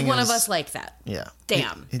whole There's thing one is, of us like that. Yeah.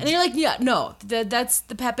 Damn. And you're like, yeah, no. That's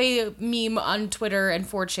the Pepe meme on Twitter and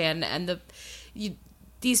 4chan. And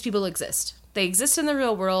these people exist. They exist in the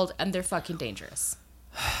real world, and they're fucking dangerous.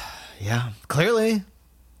 Yeah, clearly.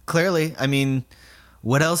 I mean,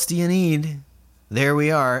 what else do you need? There we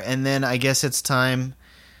are. And then I guess it's time.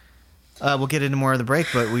 We'll get into more of the break,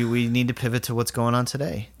 but we need to pivot to what's going on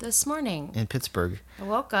today This morning, in Pittsburgh. I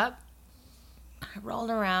woke up, I rolled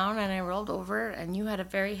around, and I rolled over, and you had a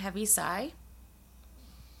very heavy sigh.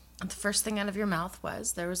 And the first thing out of your mouth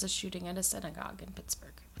was, there was a shooting at a synagogue in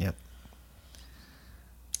Pittsburgh. Yep.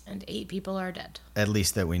 And 8 people are dead. At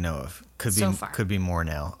least that we know of. So far. Could be more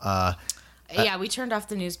now. Yeah, we turned off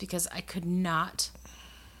the news because I could not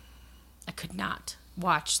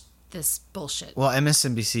watch this bullshit. Well,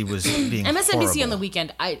 MSNBC was being MSNBC horrible. on the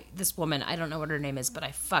weekend, this woman, I don't know what her name is, but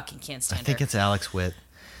I fucking can't stand I think her. it's Alex Witt.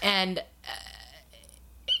 And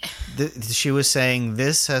She was saying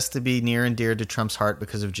this has to be near and dear to Trump's heart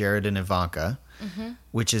because of Jared and Ivanka,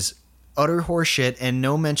 which is utter horseshit, and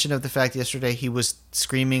no mention of the fact yesterday he was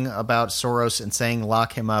screaming about Soros and saying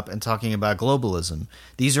lock him up and talking about globalism.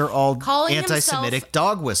 These are all calling anti-Semitic himself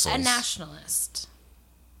dog whistles. a nationalist.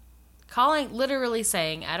 Literally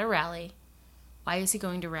saying at a rally, why is he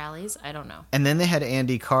going to rallies? I don't know. And then they had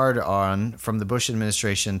Andy Card on from the Bush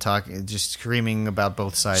administration talking, just screaming about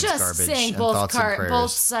both sides' Just garbage saying and both thoughts and prayers.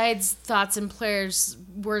 both sides' thoughts and prayers,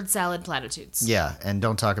 word salad platitudes. Yeah, and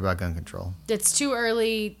don't talk about gun control. It's too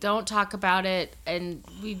early. Don't talk about it. And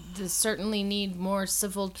we certainly need more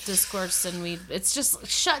civil discourse. And it's just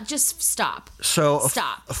just stop. So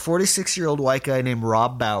Stop. A 46-year-old white guy named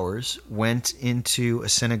Rob Bowers went into a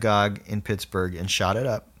synagogue in Pittsburgh and shot it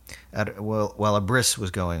up while a bris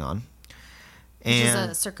was going on. Which is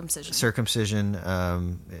And a circumcision. circumcision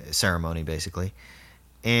ceremony, basically.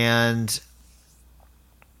 And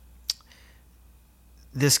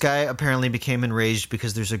this guy apparently became enraged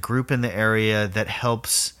because there's a group in the area that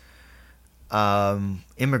helps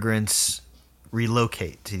immigrants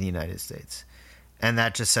relocate to the United States. And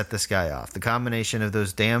that just set this guy off. The combination of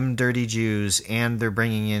those damn dirty Jews and they're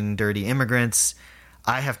bringing in dirty immigrants.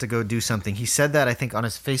 I have to go do something. He said that, I think, on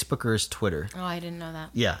his Facebook or his Twitter. Oh, I didn't know that.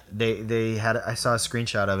 Yeah, they had. I saw a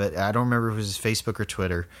screenshot of it. I don't remember if it was his Facebook or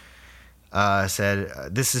Twitter. Said,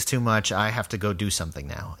 "This is too much. I have to go do something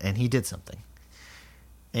now," and he did something.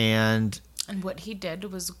 And what he did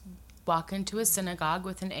was walk into a synagogue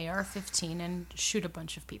with an AR-15 and shoot a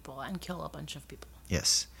bunch of people and kill a bunch of people.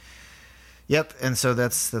 yes, yep. And so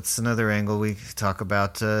that's another angle. We talk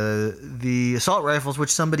about the assault rifles, which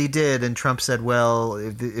somebody did, and Trump said, "Well,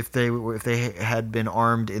 if they had been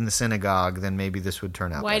armed in the synagogue, then maybe this would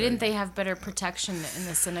turn out." Why better. didn't they have better protection in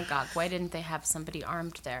the synagogue? Why didn't they have somebody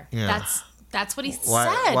armed there? Yeah. That's what he said.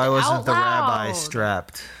 Why wasn't out the rabbi loud.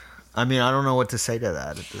 strapped? I mean, I don't know what to say to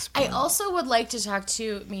that at this I point. also would like to talk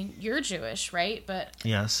to. I mean, you're Jewish, right? But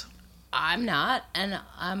Yes. I'm not, and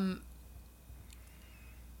I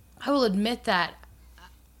will admit that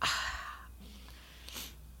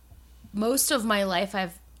most of my life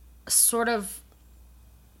I've sort of,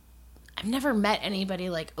 I've never met anybody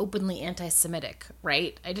like openly anti-Semitic,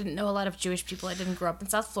 right? I didn't know a lot of Jewish people. I didn't grow up in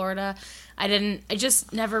South Florida. It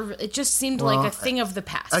just seemed like a thing of the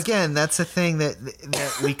past. Again, that's a thing that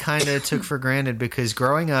we kind of took for granted, because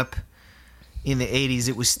growing up in the 80s,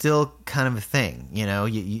 it was still kind of a thing. You know,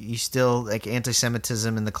 you still, like,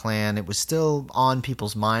 anti-Semitism in the Klan, it was still on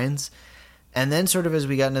people's minds. And then sort of as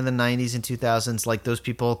we got into the 90s and 2000s, like, those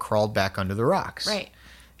people crawled back under the rocks. Right.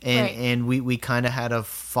 And we kind of had a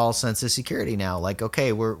false sense of security now. Like,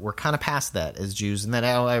 okay, we're kind of past that as Jews, and then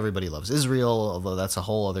now everybody loves Israel, although that's a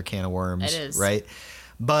whole other can of worms. It is. Right?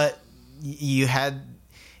 But you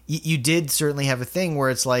did certainly have a thing where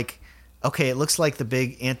it's like, okay, it looks like the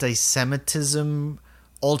big anti-Semitism,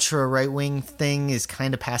 ultra right-wing thing is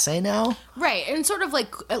kind of passe now. Right. And sort of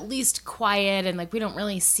like at least quiet, and like we don't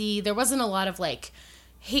really see, there wasn't a lot of like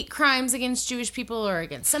hate crimes against Jewish people or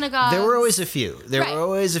against synagogues. There were always a few. There Right. were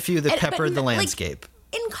always a few that peppered the like, landscape.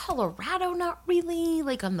 in Colorado, not really.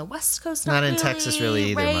 Like on the West Coast, not Not in really, Texas really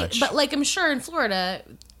either right? much. But like I'm sure in Florida,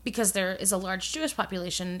 because there is a large Jewish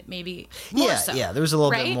population, maybe more so. Yeah, there was a little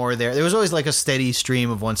right? bit more there. There was always like a steady stream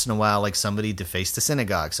of once in a while, like somebody defaced a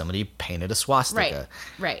synagogue, somebody painted a swastika.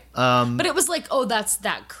 Right. But it was like, oh, that's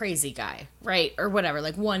that crazy guy, right? Or whatever,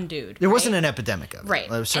 like one dude. There right? wasn't an epidemic of it. Right.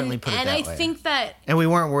 Let's certainly put it that way. And I think that... And we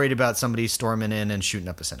weren't worried about somebody storming in and shooting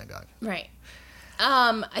up a synagogue. Right.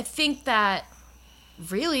 I think that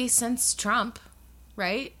really since Trump,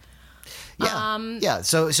 right? Yeah.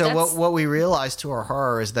 So what we realized to our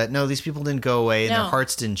horror is that, no, these people didn't go away and No. their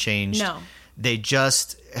hearts didn't change. No. They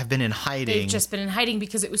just have been in hiding. They've just been in hiding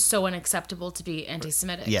because it was so unacceptable to be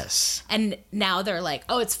anti-Semitic. Yes. And now they're like,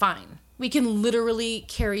 oh, it's fine. We can literally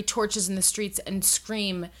carry torches in the streets and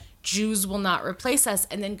scream, Jews will not replace us,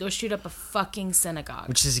 and then go shoot up a fucking synagogue.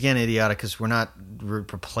 Which is, again, idiotic, because we're not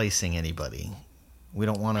replacing anybody. We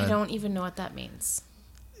don't want to... I don't even know what that means.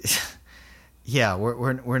 Yeah,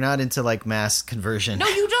 we're not into like mass conversion. No,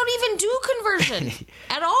 you don't even do conversion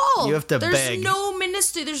at all. You have to There's beg. no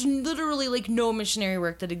ministry. There's literally like no missionary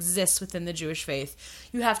work that exists within the Jewish faith.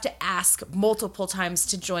 You have to ask multiple times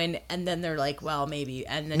to join, and then they're like, well, maybe,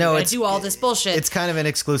 and then you gotta do all this bullshit. It's kind of an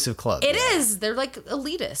exclusive club. It is. They're like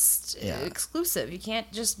elitist, Yeah. exclusive. You can't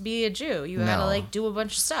just be a Jew. You gotta No. like do a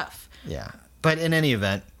bunch of stuff. Yeah, but in any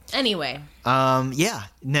event, Anyway, yeah.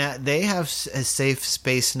 Now they have a safe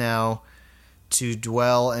space now to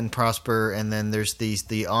dwell and prosper, and then there's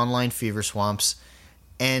the online fever swamps,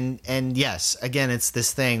 and yes, again, it's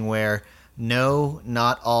this thing where no,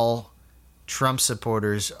 not all Trump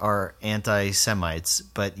supporters are anti-Semites,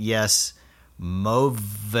 but yes,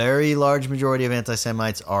 very large majority of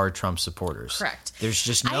anti-Semites are Trump supporters. Correct. There's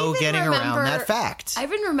just I no even getting around remember- that fact. I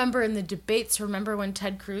even remember in the debates, remember when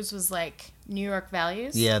Ted Cruz was like, New York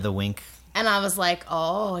values? Yeah, the wink. And I was like,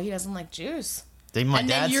 oh, he doesn't like Jews. My And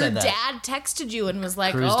dad then your said that. dad texted you and was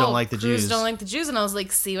like, Cruz oh, don't like the Cruz Jews. don't like the Jews. And I was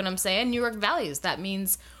like, see what I'm saying? New York values. That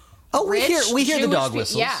means Oh, we rich hear the Jewish dog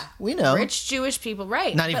whistles. Yeah. We know. Rich Jewish people,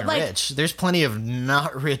 right. Not But, even like, rich. There's plenty of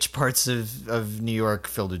not rich parts of New York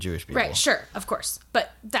filled with Jewish people. Right, sure, of course.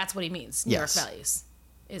 But that's what he means. New Yes. York values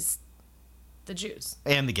is the Jews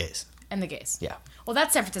And the gays. and the gays. Yeah. Well,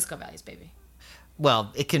 that's San Francisco values, baby.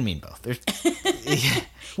 Well, it can mean both.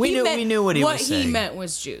 We He knew meant- what he was saying. What he meant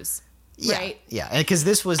was Jews. Yeah, Right? yeah, and because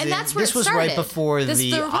this was And that's where this it was started. right before the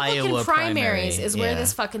the Republican Iowa primaries is where Yeah.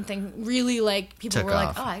 this fucking thing really like people Took were like,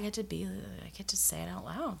 off. oh, I get to say it out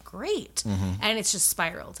loud, great, Mm-hmm. and it's just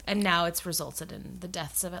spiraled, and now it's resulted in the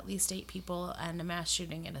deaths of at least 8 people and a mass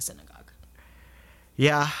shooting in a synagogue.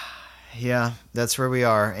 Yeah, that's where we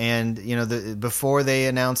are. And before they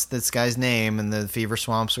announced this guy's name and the fever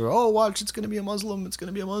swamps were, oh, watch, it's going to be a Muslim,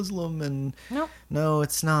 and Nope. no,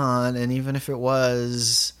 it's not. And even if it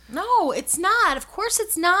was, No, it's not. Of course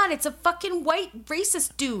it's not. It's a fucking white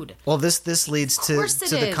racist dude. well, this leads to course it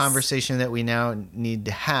the is. conversation that we now need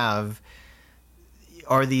to have.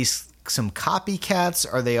 Are these some copycats?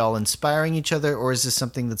 Are they all inspiring each other, or is this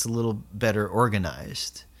something that's a little better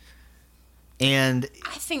organized? And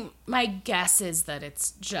I think my guess is that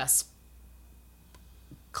it's just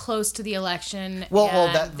close to the election.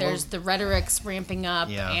 And there's the rhetoric's ramping up,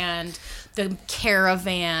 Yeah. and the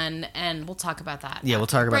caravan, and we'll talk about that. Yeah, we'll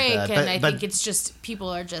after talk the about break. that. And But- I but- think it's just people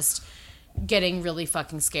are just getting really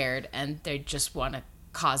fucking scared, and they just want to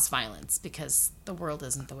cause violence because the world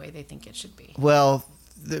isn't the way they think it should be. well,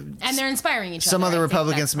 And they're inspiring each other. some I other think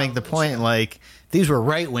Republicans that's make the probably point true. like these were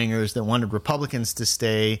right wingers that wanted Republicans to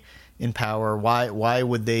stay in power. Why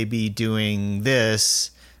would they be doing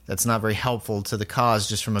this? That's not very helpful to the cause,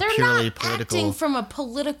 just from a They're purely not political, acting from a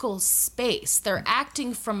political space. They're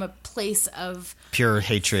acting from a place of pure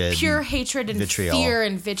hatred and vitriol. fear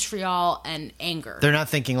and vitriol and anger. They're not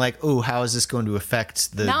thinking like, "Oh, how is this going to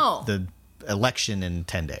affect the No. the election in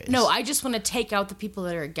 10 days?" No, I just want to take out the people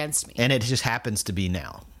that are against me. And it just happens to be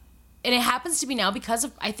now. And it happens to be now because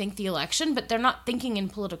of, I think, the election, but they're not thinking in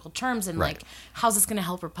political terms and Right. like, how's this going to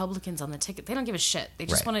help Republicans on the ticket? They don't give a shit. They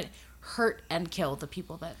just Right. want to hurt and kill the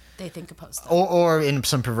people that they think oppose them. Or in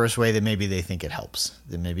some perverse way that maybe they think it helps.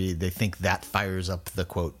 That maybe they think that fires up the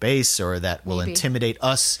quote base, or that will Maybe. intimidate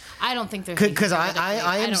us. I don't think they're Because thinking I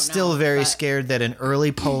politically. am don't still know, very but- scared that an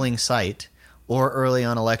early polling site or early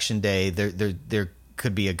on election day, there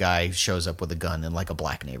could be a guy who shows up with a gun in like a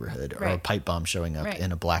black neighborhood, or a Right. pipe bomb showing up Right.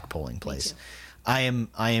 in a black polling place. too. I'm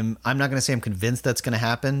not going to say I'm convinced that's going to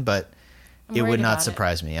happen, but it worried would not about it.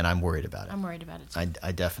 surprise me, and I'm worried about it. I'm worried about it too.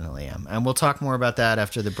 I definitely am. And we'll talk more about that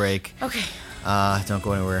after the break. Okay. Don't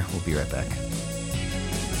go anywhere. We'll be right back.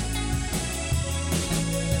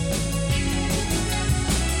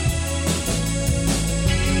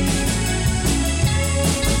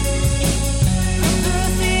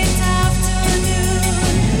 Perfect afternoon,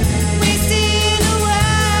 wasting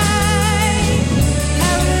away.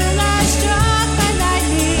 Paralyzed, struck by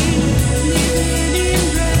lightning, living in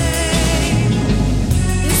rain.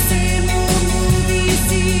 The same old movie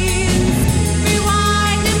scenes,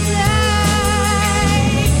 rewind and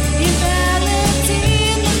play. Imbalance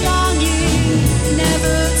in the longing,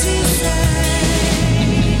 never to say,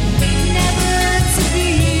 never to be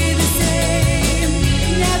the same,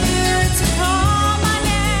 never to call my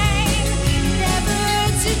name, never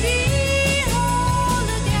to be whole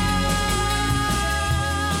again.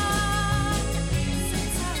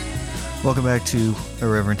 Welcome back to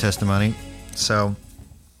Irreverent Testimony. So,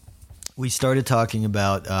 we started talking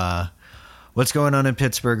about what's going on in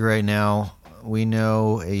Pittsburgh right now. We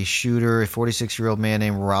know a shooter, a 46-year-old man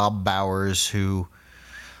named Rob Bowers, who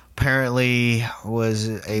apparently was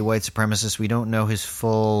a white supremacist. We don't know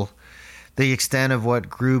the extent of what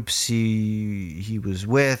groups he was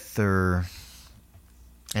with or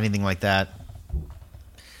anything like that.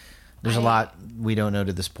 There's a lot we don't know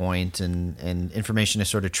to this point, and information is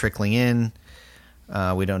sort of trickling in.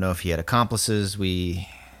 We don't know if he had accomplices. We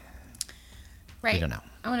Right. don't know.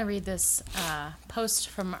 I want to read this post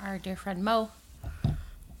from our dear friend Mo,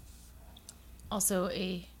 also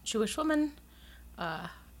a Jewish woman,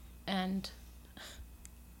 and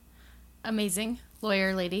amazing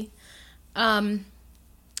lawyer lady.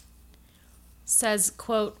 Says,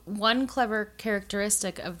 quote, "One clever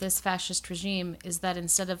characteristic of this fascist regime is that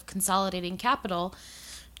instead of consolidating capital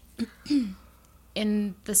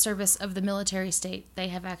in the service of the military state, they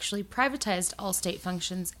have actually privatized all state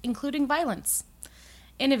functions, including violence.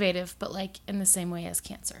 Innovative, but like in the same way as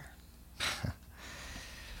cancer."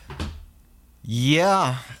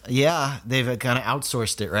 Yeah. They've kind of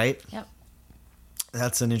outsourced it, right? Yep.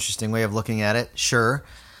 That's an interesting way of looking at it. Sure.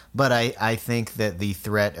 But I think that the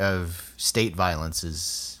threat of state violence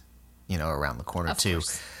is, around the corner, Of too.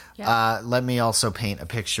 course. Yeah. Let me also paint a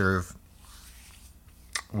picture of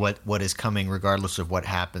what is coming, regardless of what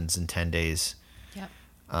happens in 10 days. Yep.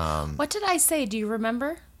 What did I say? Do you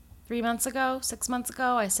remember? 6 months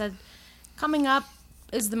ago, I said, coming up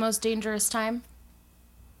is the most dangerous time,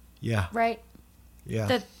 Yeah. right? Yeah.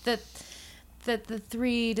 That the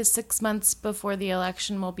 3 to 6 months before the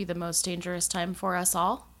election will be the most dangerous time for us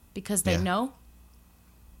all, because they Yeah. know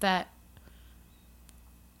that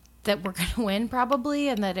we're going to win probably,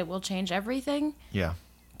 and that it will change everything. Yeah.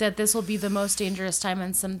 That this will be the most dangerous time,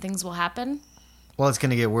 and some things will happen. Well, it's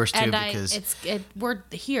going to get worse, too, And because... we're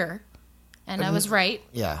here, and I was right.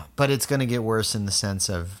 Yeah, but it's going to get worse in the sense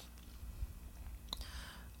of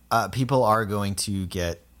people are going to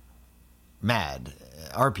get mad,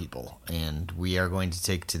 our people, and we are going to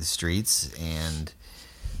take to the streets, and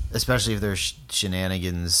especially if there's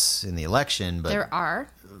shenanigans in the election. But There are.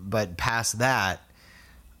 But past that,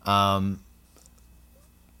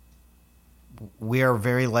 we are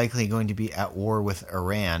very likely going to be at war with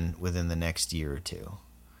Iran within the next year or two.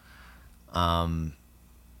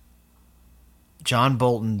 John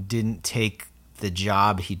Bolton didn't take the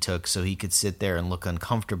job he took so he could sit there and look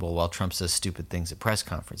uncomfortable while Trump says stupid things at press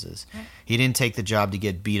conferences. Right. He didn't take the job to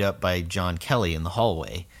get beat up by John Kelly in the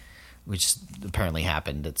hallway, which apparently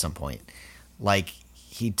happened at some point. Like,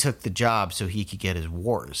 he took the job so he could get his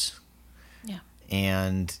wars. Yeah.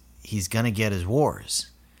 And he's going to get his wars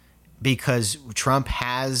because Trump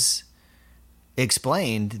has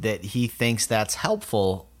explained that he thinks that's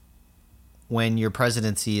helpful when your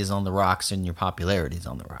presidency is on the rocks and your popularity is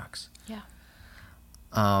on the rocks. Yeah.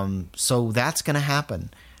 So that's going to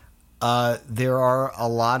happen. There are a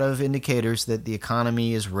lot of indicators that the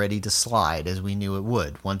economy is ready to slide, as we knew it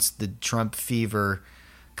would. Once the Trump fever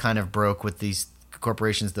kind of broke with these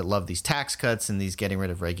corporations that love these tax cuts and these getting rid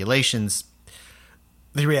of regulations,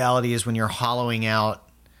 the reality is when you're hollowing out,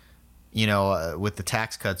 with the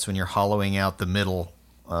tax cuts, when you're hollowing out the middle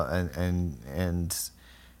and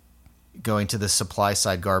going to the supply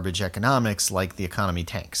side garbage economics, like the economy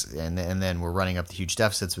tanks. And then we're running up the huge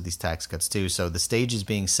deficits with these tax cuts too. So the stage is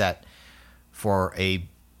being set for an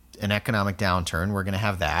economic downturn. We're going to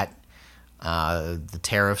have that. The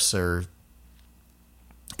tariffs are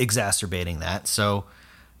exacerbating that. So,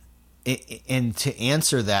 and to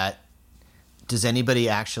answer that, does anybody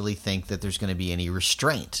actually think that there's going to be any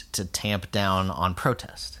restraint to tamp down on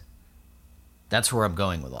protest? That's where I'm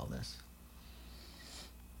going with all this.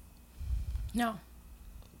 No.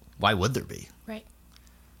 Why would there be? Right.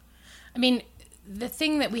 I mean, the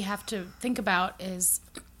thing that we have to think about is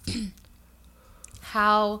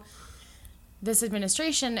how this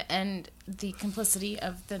administration and the complicity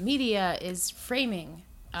of the media is framing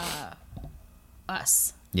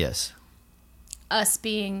us. Yes. Us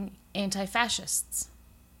being anti-fascists,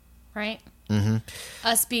 right? Mm-hmm.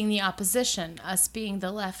 Us being the opposition, us being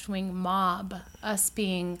the left-wing mob, us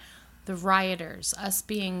being the rioters, us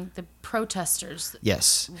being the protesters.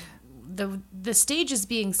 Yes. The stage is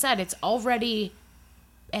being set. It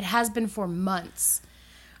has been for months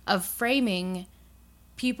of framing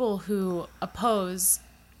people who oppose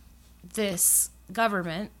this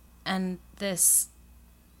government and this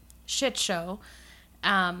shit show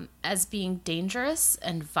as being dangerous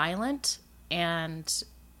and violent and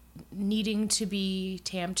needing to be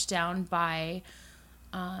tamped down by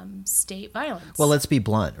state violence. Well, let's be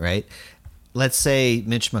blunt, right? Let's say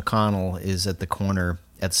Mitch McConnell is at the corner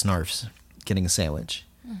at Snarf's getting a sandwich.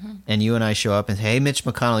 Mm-hmm. And you and I show up and say, hey, Mitch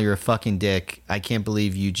McConnell, you're a fucking dick. I can't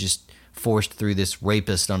believe you just forced through this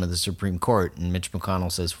rapist onto the Supreme Court. And Mitch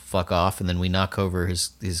McConnell says, fuck off. And then we knock over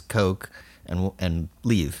his Coke and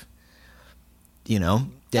leave.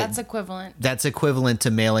 That's equivalent. That's equivalent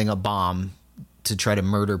to mailing a bomb to try to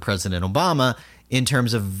murder President Obama in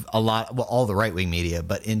terms of all the right-wing media,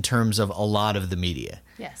 but in terms of a lot of the media.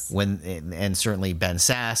 Yes. And certainly Ben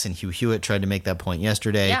Sass and Hugh Hewitt tried to make that point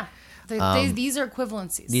yesterday. Yeah. These are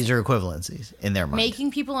equivalencies. These are equivalencies in their mind.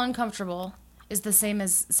 Making people uncomfortable is the same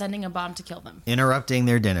as sending a bomb to kill them. Interrupting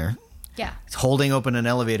their dinner. Yeah. Holding open an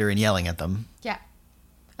elevator and yelling at them. Yeah.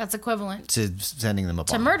 That's equivalent to sending them a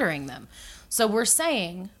bomb. To murdering them. So we're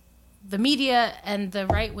saying the media and the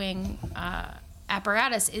right-wing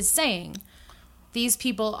apparatus is saying these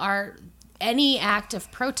people are any act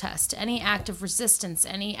of protest, any act of resistance,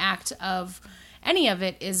 any of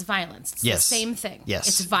it is violence. It's the same thing. Yes.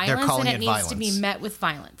 It's violence and it needs to be met with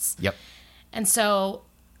violence. Yep. And so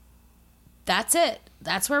that's it.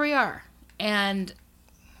 That's where we are. And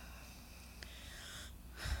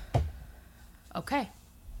okay.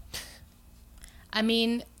 I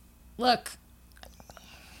mean, look,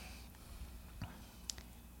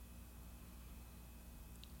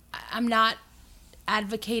 I'm not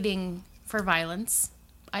advocating for violence.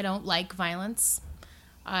 I don't like violence.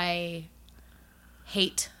 I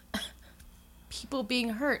hate people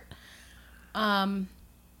being hurt. And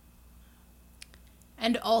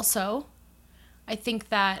also, I think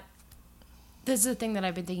that this is a thing that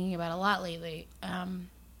I've been thinking about a lot lately. I'm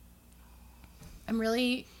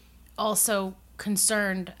really also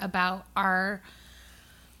concerned about our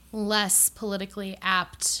less politically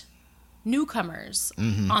apt newcomers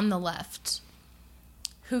on the left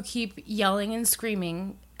who keep yelling and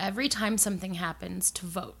screaming every time something happens to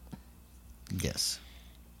vote. Yes.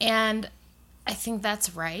 And I think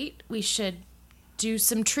that's right. We should do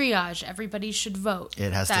some triage. Everybody should vote.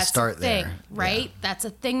 It has to start there. Right? Yeah. That's a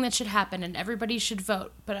thing that should happen, and everybody should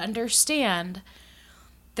vote. But understand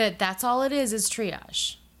that that's all it is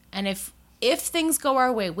triage. And if things go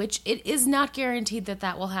our way, which it is not guaranteed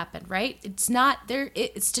that will happen, right? It's not there.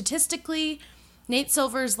 Statistically, Nate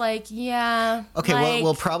Silver's like, yeah. Okay, well,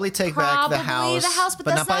 we'll probably take back the House, but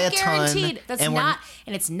that's not by a guaranteed. ton. That's and not,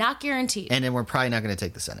 and it's not guaranteed. And then we're probably not going to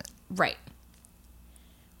take the Senate. Right.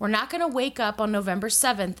 We're not going to wake up on November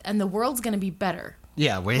 7th and the world's going to be better.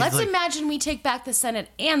 Yeah. Let's imagine we take back the Senate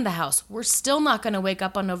and the House. We're still not going to wake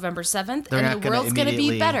up on November 7th and the world's going to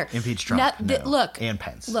be better. Impeach Trump. Look. And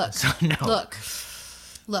Pence. Look. So, no.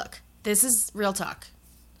 Look. This is real talk.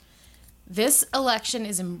 This election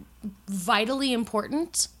is vitally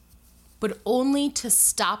important, but only to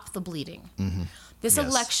stop the bleeding. Mm-hmm. This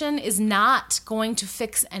election is not going to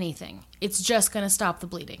fix anything. It's just going to stop the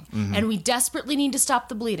bleeding. Mm-hmm. And we desperately need to stop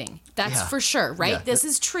the bleeding. That's for sure, right? Yeah. This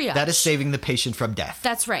is triage. That is saving the patient from death.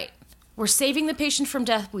 That's right. We're saving the patient from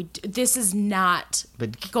death. This is not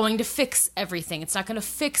But- going to fix everything. It's not going to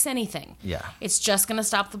fix anything. Yeah. It's just going to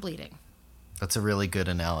stop the bleeding. That's a really good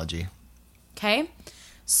analogy. Okay?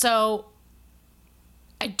 So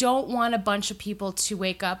I don't want a bunch of people to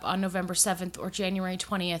wake up on November 7th or January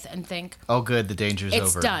 20th and think, Oh, good. The danger's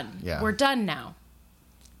it's over. done. Yeah. We're done now.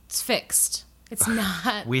 It's fixed. It's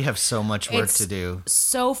not. We have so much work It's to do.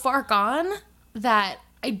 so far gone that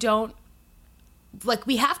I don't. Like,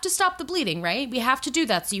 we have to stop the bleeding, right? We have to do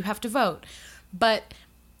that, so you have to vote. But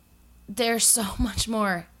there's so much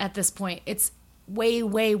more at this point. It's way,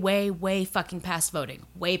 way, way, way fucking past voting.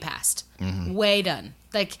 Way past. Way done.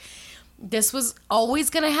 Like, this was always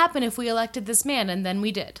going to happen if we elected this man, and then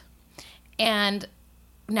we did. And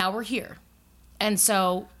now we're here. And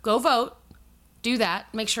so go vote. Do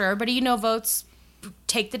that. Make sure everybody you know votes.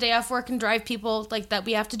 Take the day off work and drive people like that.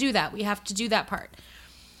 We have to do that. We have to do that part.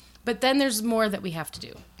 But then there's more that we have to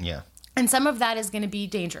do. Yeah. And some of that is going to be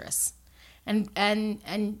dangerous. And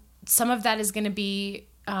some of that is going to be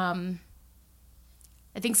I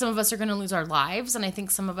think some of us are going to lose our lives, and I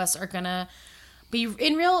think some of us are going to be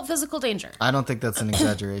in real physical danger. I don't think that's an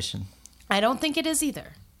exaggeration. I don't think it is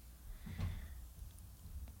either.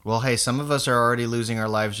 Well, hey, some of us are already losing our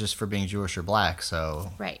lives just for being Jewish or black,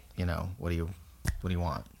 so Right. you know, what do you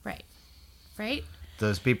want? Right. Right?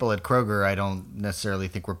 Those people at Kroger, I don't necessarily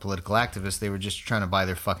think were political activists. They were just trying to buy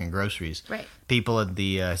their fucking groceries. Right. People at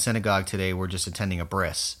the synagogue today were just attending a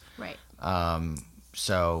bris. Right.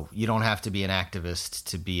 So you don't have to be an activist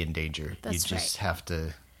to be in danger. That's you just right. have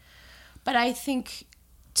to. But I think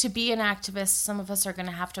to be an activist, some of us are going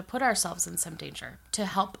to have to put ourselves in some danger to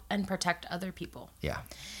help and protect other people. Yeah.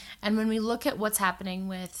 And when we look at what's happening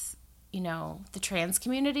with, the trans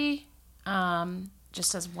community,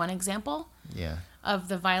 just as one example Yeah. of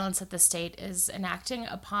the violence that the state is enacting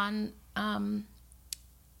upon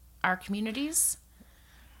our communities,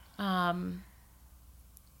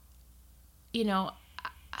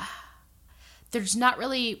 there's not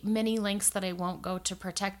really many lengths that I won't go to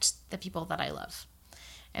protect the people that I love.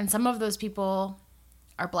 And some of those people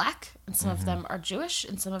are black, and some of them are Jewish,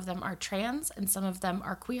 and some of them are trans, and some of them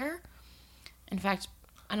are queer. In fact,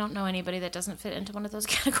 I don't know anybody that doesn't fit into one of those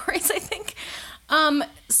categories, I think.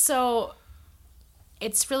 So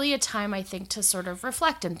it's really a time, I think, to sort of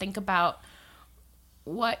reflect and think about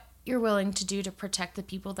what you're willing to do to protect the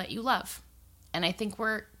people that you love. And I think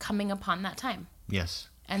we're coming upon that time. Yes.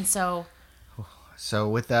 And so, So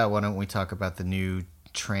with that, why don't we talk about the new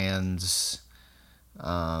trans?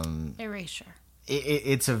 erasure.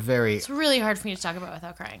 It's a very It's really hard for me to talk about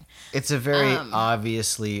without crying. It's a very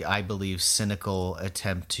obviously, I believe, cynical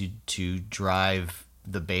attempt to drive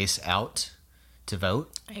the base out to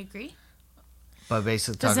vote. I agree. But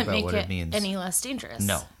basically talk Doesn't about make what it it means. any less dangerous.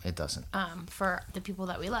 No, it doesn't. For the people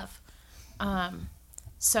that we love.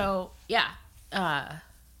 So, yeah.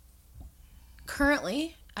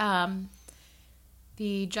 Currently,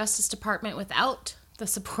 the Justice Department, without the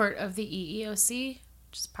support of the EEOC,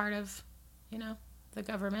 which is part of, the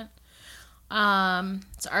government,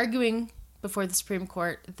 is arguing before the Supreme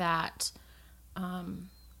Court that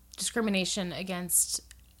discrimination against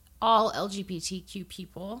all LGBTQ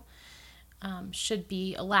people should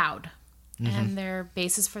be allowed. And their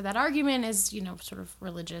basis for that argument is, sort of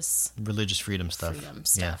religious Freedom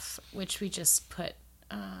stuff. which we just put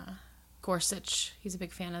Gorsuch, he's a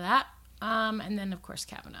big fan of that. And then, of course,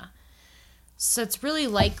 Kavanaugh. So it's really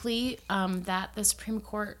likely that the Supreme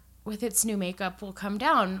Court, with its new makeup, will come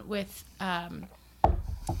down with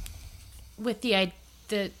the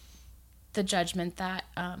judgment that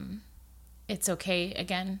it's okay,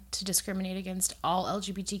 again, to discriminate against all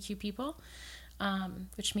LGBTQ people,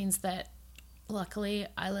 which means that, luckily,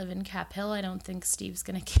 I live in Cap Hill. I don't think Steve's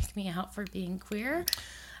going to kick me out for being queer,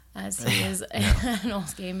 as he is an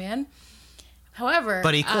old gay man. However,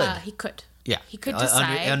 But he could. He could. Yeah. He could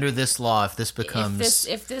decide. Under this law, if this becomes...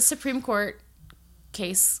 If this Supreme Court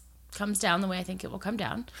case comes down the way I think it will come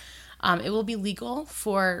down, it will be legal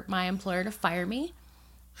for my employer to fire me.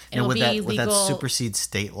 and would that legal. supersede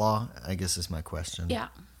state law? I guess is my question. Yeah.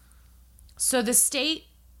 So the state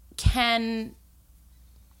can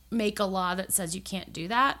make a law that says you can't do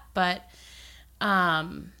that, but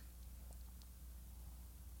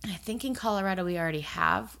I think in Colorado we already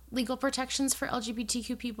have legal protections for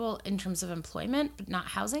LGBTQ people in terms of employment, but not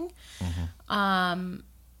housing.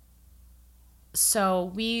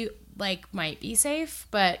 So we might be safe,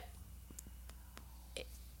 but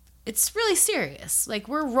it's really serious.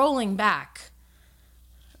 We're rolling back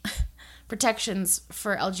protections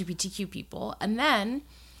for LGBTQ people. And then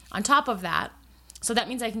on top of that, so that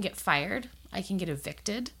means I can get fired, I can get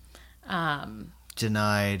evicted,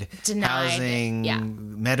 denied Denied, housing, yeah.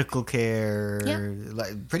 medical care, Yeah.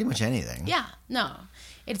 like pretty much anything. Yeah, no.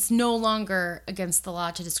 It's no longer against the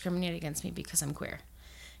law to discriminate against me because I'm queer.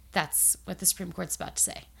 That's what the Supreme Court's about to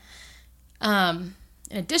say. In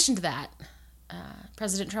addition to that,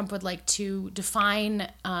 President Trump would like to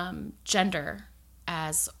define gender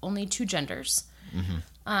as only two genders,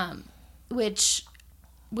 which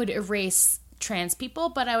would erase trans people.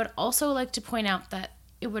 But I would also like to point out that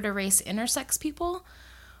it would erase intersex people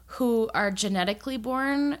who are genetically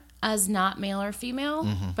born as not male or female,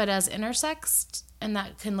 but as intersexed. And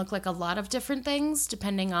that can look like a lot of different things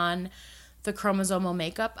depending on the chromosomal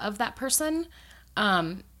makeup of that person.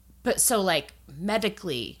 But so like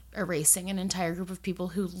medically erasing an entire group of people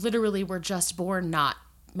who literally were just born not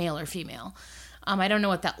male or female. I don't know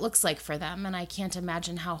what that looks like for them, and I can't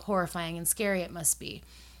imagine how horrifying and scary it must be.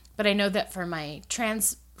 But I know that for my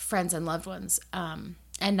trans friends and loved ones, and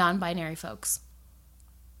non-binary folks,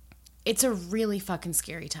 it's a really fucking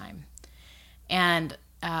scary time. And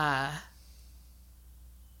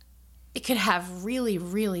it could have really,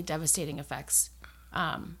 really devastating effects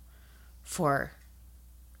for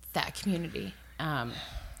that community. A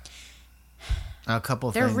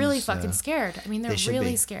couple They're things. really fucking scared. I mean, they're they should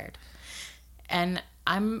really be. scared. And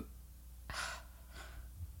I'm...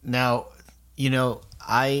 Now,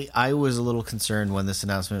 I was a little concerned when this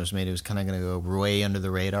announcement was made. It was kind of going to go way under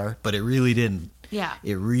the radar, but it really didn't. Yeah.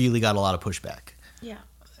 It really got a lot of pushback Yeah.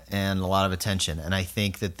 and a lot of attention. And I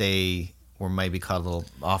think that they were maybe caught a little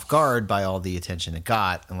off guard by all the attention it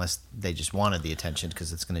got, unless they just wanted the attention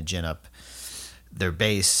because it's going to gin up their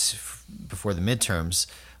base before the midterms.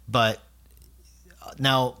 But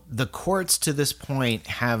now the courts to this point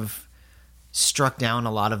have struck down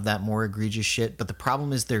a lot of that more egregious shit, but the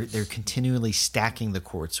problem is they're continually stacking the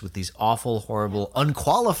courts with these awful, horrible,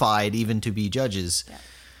 unqualified even to be judges,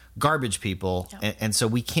 garbage people, and so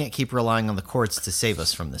we can't keep relying on the courts to save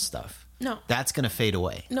us from this stuff. No. That's going to fade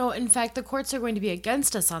away. No, in fact, the courts are going to be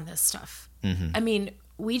against us on this stuff. I mean,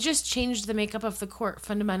 we just changed the makeup of the court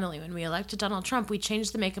fundamentally. When we elected Donald Trump, we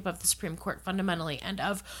changed the makeup of the Supreme Court fundamentally, and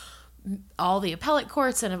of all the appellate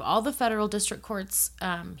courts and of all the federal district courts.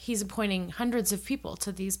 He's appointing hundreds of people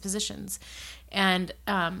to these positions. And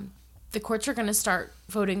the courts are going to start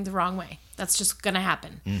voting the wrong way. That's just going to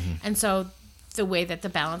happen. And so the way that the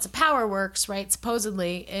balance of power works, right,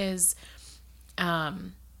 supposedly, is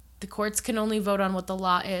the courts can only vote on what the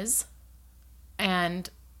law is, and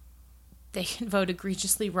they can vote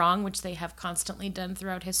egregiously wrong, which they have constantly done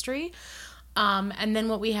throughout history. And then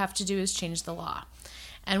what we have to do is change the law.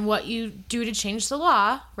 And what you do to change the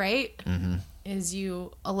law, right, is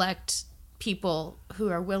you elect people who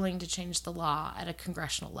are willing to change the law at a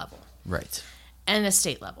congressional level. Right. And a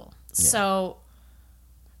state level. So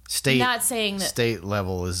State, not saying that... State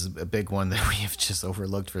level is a big one that we have just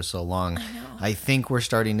overlooked for so long. I think we're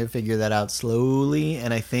starting to figure that out slowly,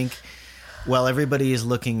 and I think... Well, everybody is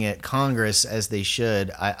looking at Congress as they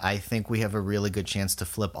should. I think we have a really good chance to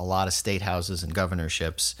flip a lot of state houses and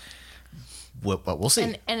governorships, but we'll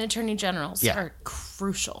see. And attorney generals Yeah. are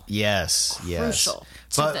crucial. Yes. Crucial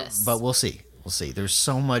to this. But we'll see. We'll see. There's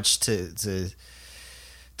so much to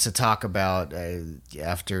talk about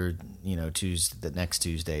after Tuesday, the next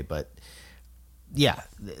Tuesday. But yeah,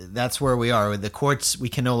 that's where we are with the courts. We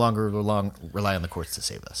can no longer rely on the courts to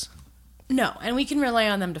save us. No, and we can rely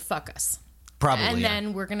on them to fuck us. Probably. And yeah.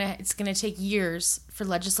 then it's gonna take years for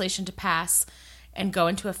legislation to pass and go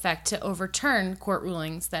into effect to overturn court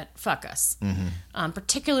rulings that fuck us,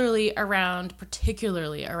 particularly around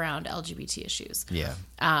LGBT issues. Yeah.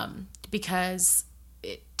 Because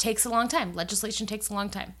it takes a long time. Legislation takes a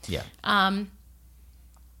long time. Yeah. And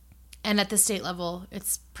at the state level,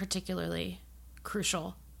 it's particularly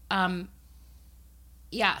crucial.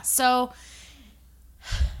 Yeah, so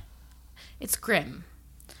it's grim.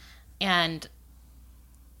 And,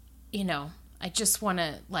 I just want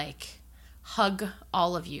to, hug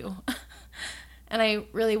all of you. And I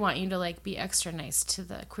really want you to, be extra nice to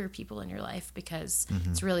the queer people in your life because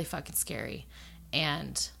it's really fucking scary.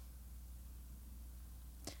 And,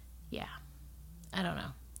 yeah, I don't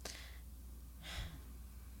know.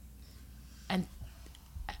 And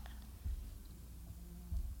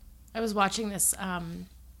I was watching this, I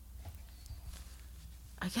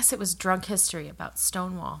guess it was Drunk History about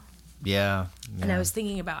Stonewall. Yeah. And I was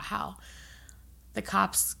thinking about how the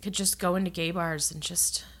cops could just go into gay bars and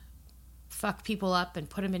just fuck people up and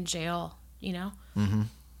put them in jail, Mm-hmm.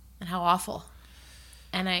 And how awful.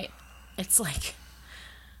 And it's like,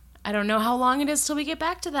 I don't know how long it is till we get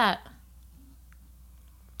back to that.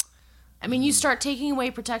 I mean, you start taking away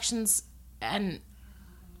protections, and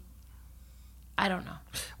I don't know.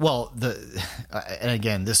 Well, and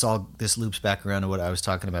again, this loops back around to what I was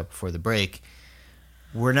talking about before the break.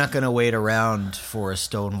 We're not going to wait around for a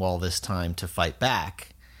Stonewall this time to fight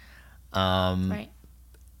back. Right.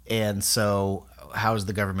 And so how's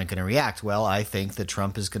the government going to react? Well, I think that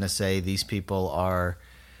Trump is going to say these people are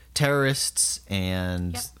terrorists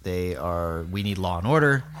and we need law and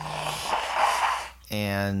order.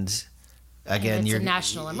 And again, it's a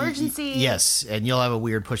national emergency. Yes, and you'll have a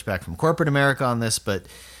weird pushback from corporate America on this, but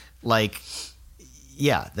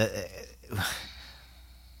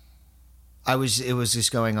it was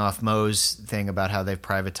just going off Mo's thing about how they've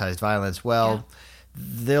privatized violence. Well,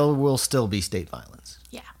 there will still be state violence.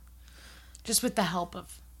 Yeah. Just with the help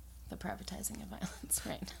of the privatizing of violence,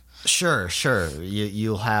 right? Sure.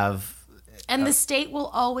 You'll have... And the state will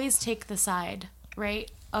always take the side, right,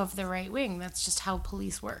 of the right wing. That's just how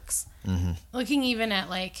police works. Mm-hmm. Looking even at,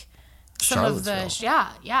 some of the...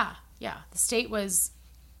 Yeah. The state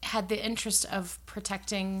had the interest of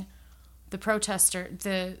protecting the protester,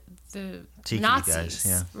 the Tiki Nazis,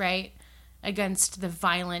 guys, right, against the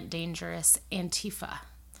violent, dangerous Antifa,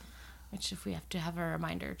 which, if we have to have a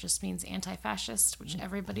reminder, just means anti-fascist, which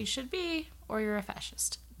everybody should be, or you're a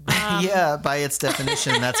fascist. Yeah, by its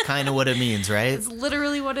definition, that's kind of what it means, right? It's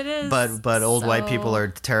literally what it is. But old white people are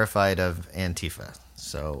terrified of Antifa,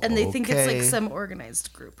 so and they think it's some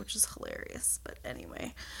organized group, which is hilarious. But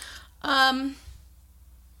anyway, the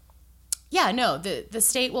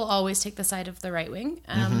state will always take the side of the right wing,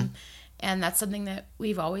 and that's something that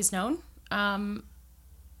we've always known. And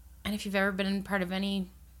if you've ever been part of any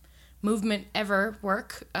movement ever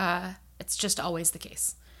work, it's just always the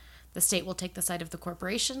case. The state will take the side of the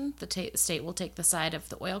corporation. The state will take the side of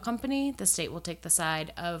the oil company. The state will take the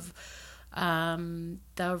side of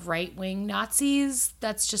the right-wing Nazis.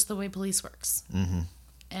 That's just the way police works. Mm-hmm.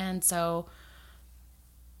 And so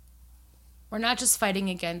we're not just fighting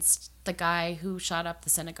against the guy who shot up the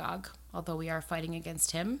synagogue, although we are fighting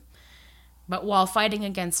against him. But while fighting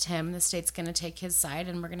against him, the state's going to take his side,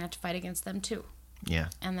 and we're going to have to fight against them too. Yeah.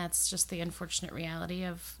 And that's just the unfortunate reality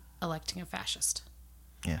of electing a fascist.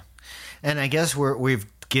 Yeah. And I guess we've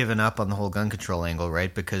given up on the whole gun control angle,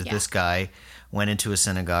 right? Because this guy went into a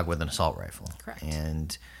synagogue with an assault rifle. Correct.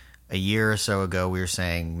 And a year or so ago, we were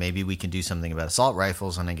saying maybe we can do something about assault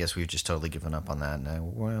rifles, and I guess we've just totally given up on that.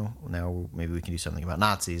 Now maybe we can do something about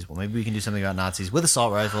Nazis. Well, maybe we can do something about Nazis with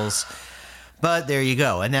assault rifles. But there you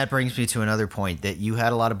go. And that brings me to another point, that you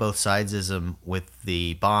had a lot of both sidesism with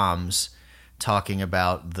the bombs, talking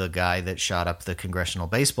about the guy that shot up the congressional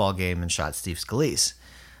baseball game and shot Steve Scalise.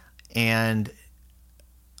 And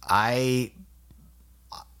I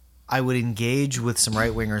would engage with some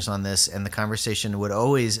right-wingers on this, and the conversation would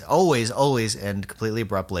always end completely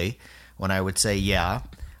abruptly when I would say, yeah,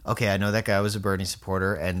 okay, I know that guy was a Bernie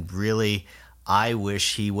supporter, and really, I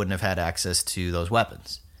wish he wouldn't have had access to those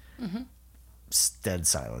weapons. Mm-hmm. Dead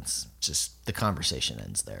silence. Just the conversation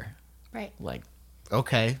ends there. Right.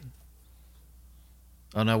 Okay.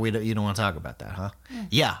 Oh, no, you don't want to talk about that, huh?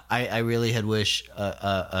 Yeah, I really had wished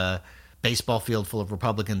a baseball field full of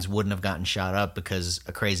Republicans wouldn't have gotten shot up because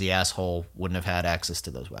a crazy asshole wouldn't have had access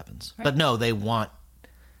to those weapons. Right. But no, they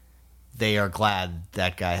are glad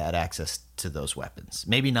that guy had access to those weapons.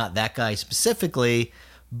 Maybe not that guy specifically,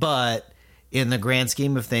 but in the grand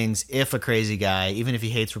scheme of things, if a crazy guy, even if he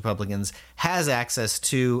hates Republicans, has access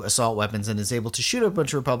to assault weapons and is able to shoot a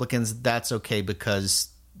bunch of Republicans, that's okay because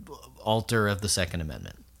alter of the Second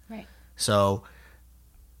Amendment. Right. So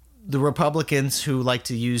the Republicans who like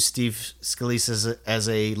to use Steve Scalise as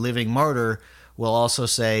a living martyr will also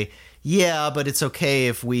say, yeah, but it's okay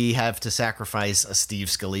if we have to sacrifice a Steve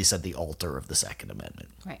Scalise at the altar of the Second Amendment.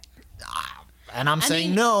 Right. And I'm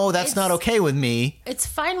saying, no, that's not okay with me. It's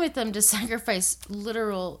fine with them to sacrifice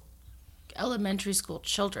literal elementary school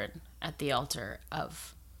children at the altar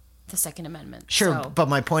of the Second Amendment. Sure, but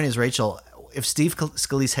my point is, Rachel, if Steve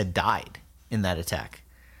Scalise had died in that attack,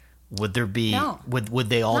 would there be would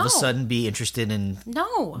they all of a sudden be interested in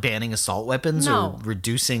banning assault weapons or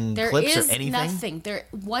reducing clips or anything? Nothing.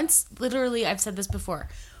 Literally, I've said this before.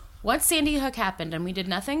 Once Sandy Hook happened and we did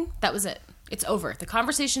nothing, that was it. It's over. The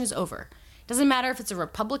conversation is over. Doesn't matter if it's a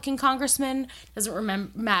Republican congressman.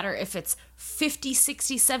 Doesn't matter if it's 50,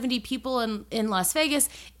 60, 70 people in Las Vegas.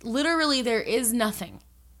 Literally, there is nothing.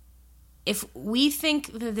 If we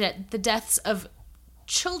think that the deaths of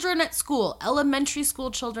children at school, elementary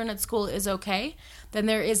school children at school, is okay, then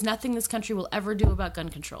there is nothing this country will ever do about gun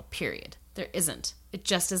control, period. There isn't. It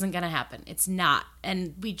just isn't going to happen. It's not.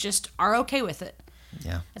 And we just are okay with it.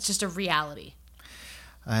 Yeah. It's just a reality.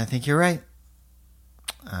 I think you're right.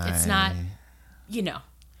 It's not,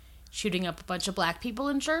 shooting up a bunch of black people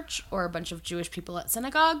in church or a bunch of Jewish people at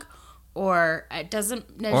synagogue, or it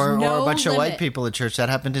doesn't. There's or no a bunch of limit. white people at church. That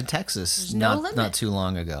happened in Texas There's no limit. not too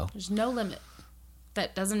long ago. There's no limit.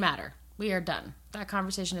 That doesn't matter. We are done. That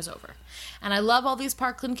conversation is over. And I love all these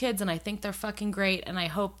Parkland kids, and I think they're fucking great, and I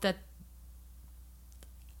hope that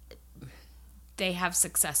they have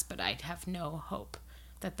success, but I have no hope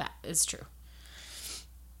that that is true.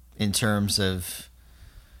 In terms of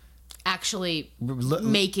Actually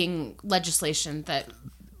making legislation that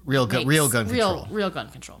real gun control. Real gun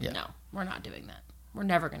control. Yeah. No, we're not doing that. We're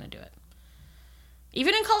never going to do it.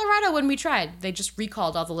 Even in Colorado, when we tried, they just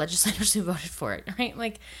recalled all the legislators who voted for it, right?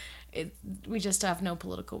 Like, we just have no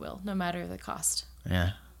political will, no matter the cost.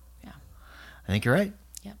 Yeah. Yeah. I think you're right.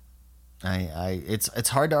 Yep. It's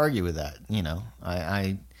hard to argue with that, you know.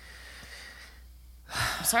 I'm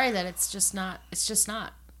sorry that it's just not. It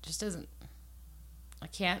just isn't. I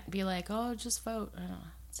can't be like, oh, just vote. I don't know.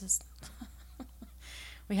 It's just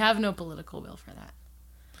we have no political will for that.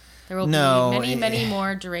 There will be many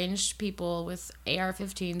more deranged people with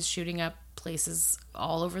AR-15s shooting up places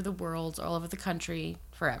all over the world, all over the country,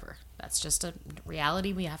 forever. That's just a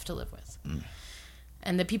reality we have to live with. Mm.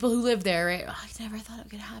 And the people who live there, right, I never thought it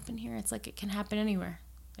could happen here. It's like it can happen anywhere.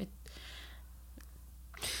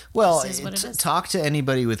 Talk to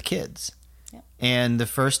anybody with kids. Yep. And the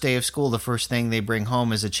first day of school, the first thing they bring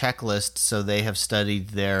home is a checklist, so they have studied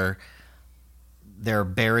their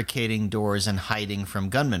barricading doors and hiding from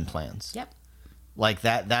gunman plans. Yep. Like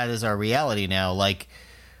that is our reality now. Like,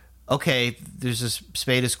 okay, there's this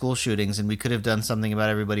spate of school shootings, and we could have done something about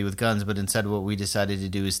everybody with guns, but instead what we decided to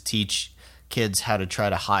do is teach kids how to try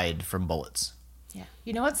to hide from bullets. Yeah.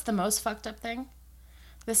 You know what's the most fucked up thing?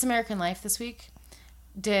 This American Life this week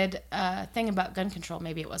did a thing about gun control.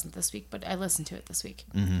 Maybe it wasn't this week, but I listened to it this week.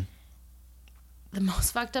 Mm-hmm. The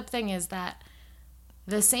most fucked up thing is that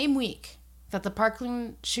the same week that the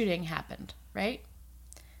Parkland shooting happened, right?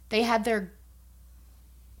 They had their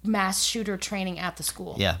mass shooter training at the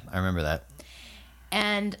school. Yeah, I remember that.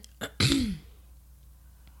 And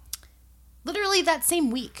literally that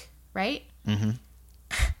same week, right? Mm-hmm.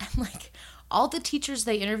 And like all the teachers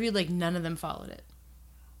they interviewed, like none of them followed it.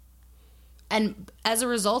 And as a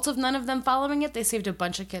result of none of them following it, they saved a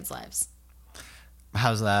bunch of kids' lives.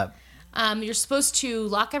 How's that? You're supposed to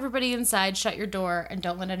lock everybody inside, shut your door, and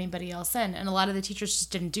don't let anybody else in. And a lot of the teachers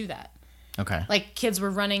just didn't do that. Okay. Like kids were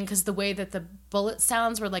running because the way that the bullet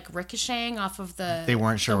sounds were like ricocheting off of the they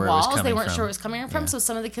weren't sure the where walls. it was coming They weren't from. sure where it was coming from. Yeah. So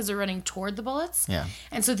some of the kids were running toward the bullets. Yeah.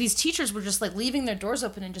 And so these teachers were just like leaving their doors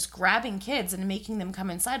open and just grabbing kids and making them come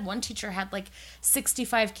inside. One teacher had like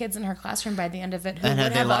 65 kids in her classroom by the end of it who And would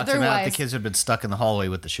had they have locked them out, the otherwise kids would have been stuck in the hallway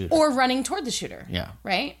with the shooter. or running toward the shooter. Yeah.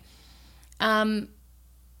 Right.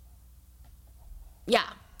 Yeah.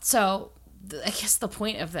 So I guess the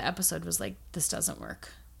point of the episode was like, this doesn't work.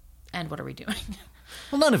 And what are we doing?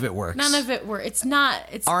 Well, none of it works. None of it works. It's not.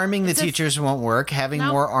 It's arming the it's teachers won't work. Having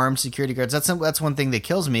No. more armed security guards. That's one thing that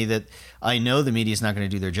kills me. That I know the media's not going to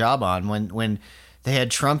do their job on. When they had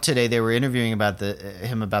Trump today, they were interviewing him about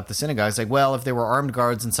the synagogue. It's like, well, if there were armed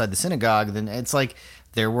guards inside the synagogue, then it's like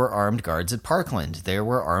there were armed guards at Parkland. There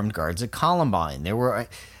were armed guards at Columbine. There were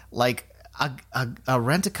like a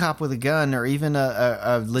rent-a-cop with a gun, or even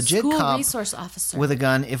a legit school cop resource officer with a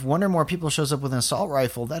gun. If one or more people shows up with an assault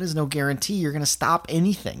rifle, that is no guarantee you're going to stop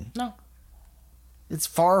anything. No. It's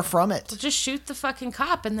far from it. Just shoot the fucking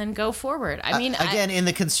cop and then go forward. I mean, again, in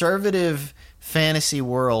the conservative fantasy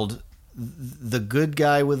world, the good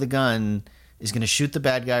guy with a gun is going to shoot the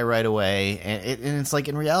bad guy right away. And it's like,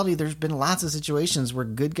 in reality, there's been lots of situations where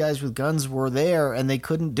good guys with guns were there and they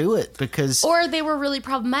couldn't do it because... Or they were really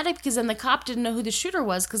problematic because then the cop didn't know who the shooter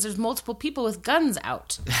was because there's multiple people with guns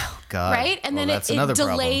out. Oh, God. Right? And Well, then that's it another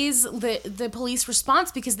problem. delays the police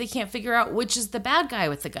response because they can't figure out which is the bad guy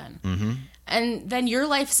with the gun. Mm-hmm. And then your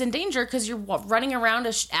life's in danger because you're running around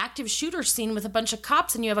an active shooter scene with a bunch of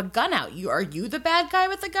cops and you have a gun out. Are you the bad guy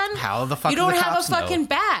with the gun? How the fuck You do the don't have a cops know? fucking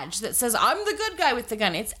badge that says, I'm the good guy with the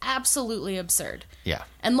gun. It's absolutely absurd. Yeah.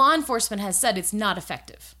 And law enforcement has said it's not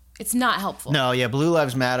effective. It's not helpful. No, yeah, Blue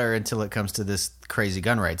Lives Matter until it comes to this crazy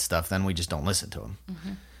gun rights stuff. Then we just don't listen to them.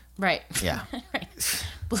 Mm-hmm. Right. Yeah. Right.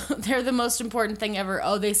 They're the most important thing ever.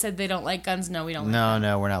 Oh, they said they don't like guns. No, we don't.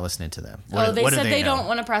 No, we're not listening to them. What they what do said they know? don't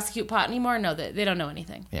want to prosecute pot anymore. No, they don't know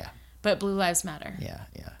anything. Yeah. But Blue Lives Matter. Yeah.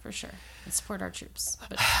 For sure. And support our troops,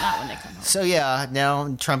 but not when they come home. So yeah,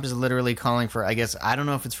 now Trump is literally calling for. I guess I don't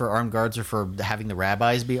know if it's for armed guards or for having the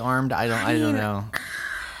rabbis be armed. I don't know.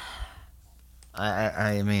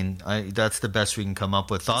 I mean, that's the best we can come up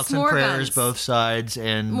with. Thoughts and More prayers, guns. both sides,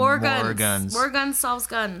 and More guns. More More guns solves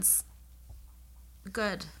guns.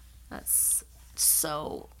 Good. That's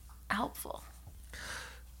so helpful.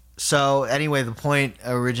 So anyway, the point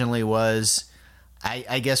originally was,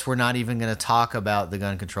 I guess we're not even going to talk about the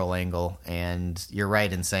gun control angle, and you're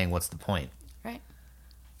right in saying, what's the point? Right.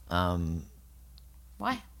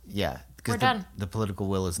 Why? Yeah, We're because done. the political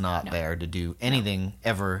will is not No. there to do anything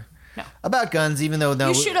ever No. about guns, even though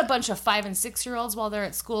You shoot a bunch of 5 and 6 year olds while they're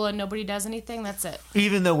at school and nobody does anything. That's it.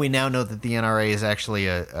 even though we now know that the NRA is actually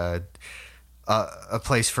a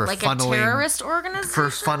place for Like funneling a terrorist organization. for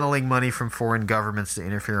funneling money from foreign governments to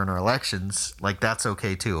interfere in our elections. Like, that's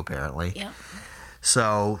okay too, apparently. Yeah.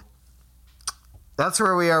 So that's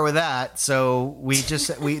where we are with that. So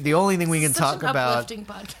the only thing we can Such talk an about. uplifting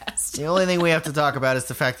podcast. The only thing we have to talk about is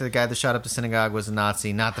the fact that the guy that shot up the synagogue was a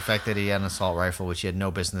Nazi, not the fact that he had an assault rifle, which he had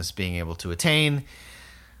no business being able to attain.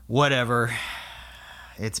 Whatever.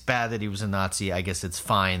 It's bad that he was a Nazi. I guess it's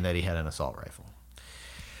fine that he had an assault rifle.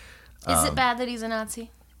 Is it bad that he's a Nazi?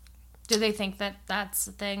 Do they think that that's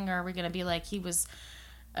the thing? Or are we going to be like, he was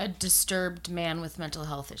a disturbed man with mental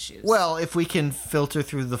health issues? Well, if we can filter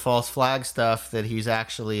through the false flag stuff that he's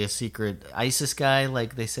actually a secret ISIS guy,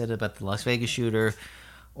 like they said about the Las Vegas shooter,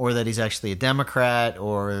 or that he's actually a Democrat,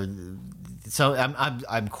 or so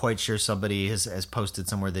I'm quite sure somebody has posted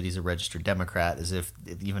somewhere that he's a registered Democrat, as if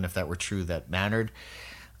even if that were true, that mattered.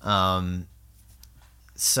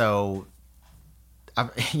 So,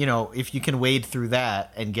 if you can wade through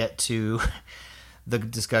that and get to the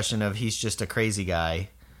discussion of he's just a crazy guy.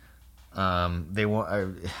 They want.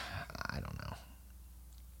 I don't know.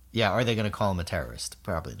 Yeah, are they going to call him a terrorist?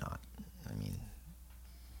 Probably not. I mean,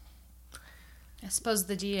 I suppose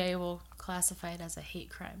the DA will classify it as a hate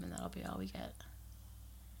crime, and that'll be all we get.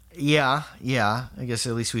 yeah. I guess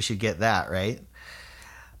at least we should get that right.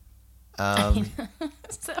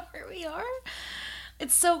 Is that where we are?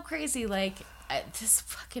 It's so crazy. Like, this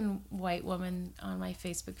fucking white woman on my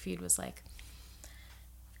Facebook feed was like,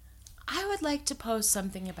 I would like to post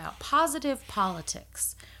something about positive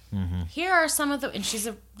politics. Mm-hmm. Here are some of the, and she's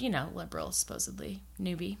a, liberal, supposedly,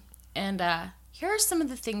 newbie. And here are some of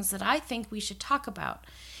the things that I think we should talk about.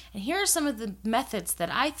 And here are some of the methods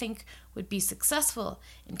that I think would be successful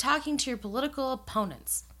in talking to your political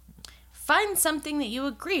opponents. Find something that you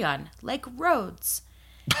agree on, like roads.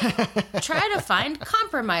 Try to find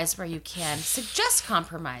compromise where you can. Suggest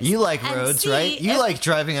compromise. You like And roads, see right? You if- like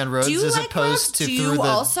driving on roads Do you as like opposed roads? to Do through you the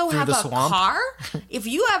also through have the a swamp. car? If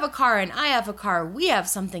you have a car and I have a car, we have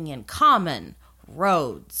something in common.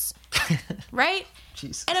 Roads. Right?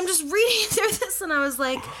 Jesus. And I'm just reading through this and I was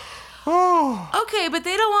like, okay, but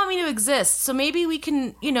they don't want me to exist. So maybe we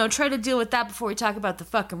can, try to deal with that before we talk about the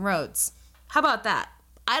fucking roads. How about that?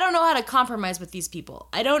 I don't know how to compromise with these people.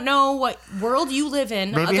 I don't know what world you live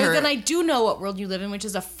in, Maybe other her- than I do know what world you live in, which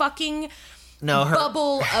is a fucking No, her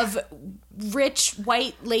bubble of rich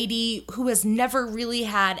white lady who has never really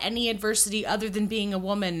had any adversity other than being a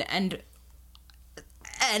woman and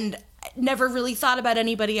never really thought about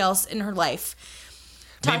anybody else in her life.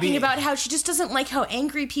 Talking Maybe- about how she just doesn't like how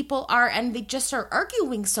angry people are and they just are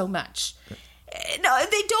arguing so much. No,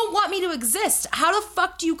 they don't want me to exist. How the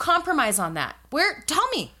fuck do you compromise on that? Tell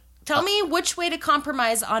me. Tell me which way to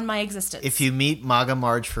compromise on my existence. if you meet MAGA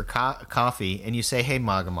Marge for coffee and you say, "Hey,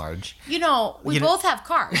 MAGA Marge," we You know- both have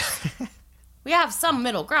cars. We have some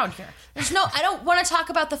middle ground here. I don't want to talk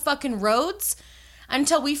about the fucking roads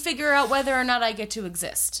until we figure out whether or not I get to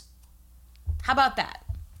exist. How about that?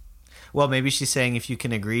 well, maybe she's saying if you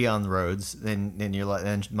can agree on the roads, then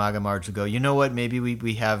MAGA Marge will go, you know what? Maybe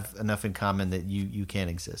we have enough in common that you can't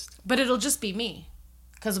exist. But it'll just be me.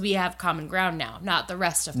 Because we have common ground now, not the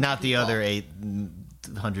rest of Not the people. other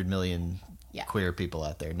 800 million Yeah. queer people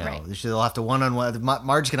out there. No, Right. they'll have to one-on-one.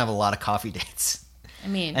 Marge can have a lot of coffee dates. I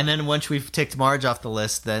mean, And then once we've ticked Marge off the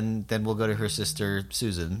list, then we'll go to her sister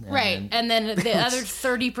Susan. right. And then the other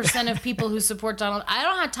 30% of people who support Donald, I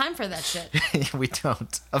don't have time for that shit. We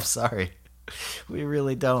don't. I'm sorry. We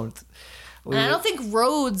really don't. And I don't think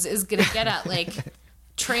roads is going to get at like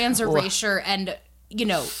trans erasure and,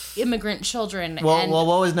 immigrant children. Well, and what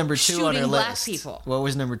was number 2 on her shooting list? black people. What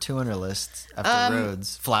was number 2 on her list after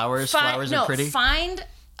roads? Flowers. Flowers are pretty. Find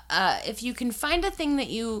if you can find a thing that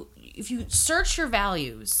if you search your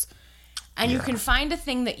values and you can find a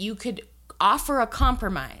thing that you could offer the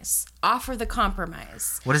compromise.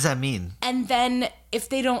 What does that mean? And then if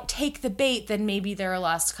they don't take the bait, then maybe they're a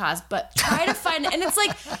lost cause. But try to find, and it's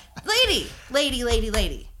like, lady.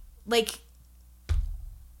 Like,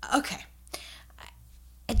 okay.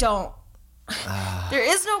 I don't. There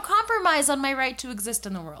is no compromise on my right to exist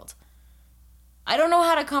in the world. I don't know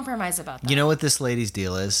how to compromise about that. You know what this lady's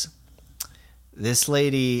deal is? This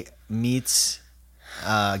lady gets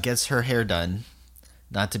her hair done,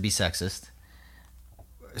 not to be sexist,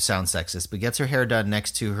 sound sexist, but gets her hair done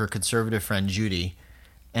next to her conservative friend Judy,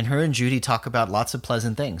 and her and Judy talk about lots of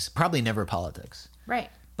pleasant things. Probably never politics, Right.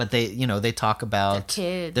 but they talk about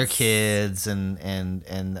Their kids.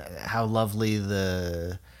 and how lovely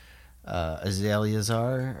the azaleas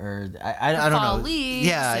are, or I don't fall know. leaves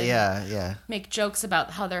Yeah, and- yeah. Make jokes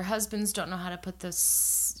about how their husbands don't know how to put this,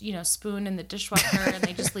 spoon in the dishwasher and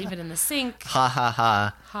they just leave it in the sink. Ha ha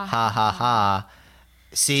ha ha ha ha.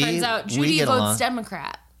 See, Turns out we Judy get votes along.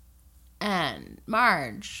 Democrat and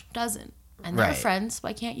Marge doesn't. And they're Right. friends.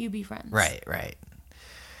 Why can't you be friends? Right.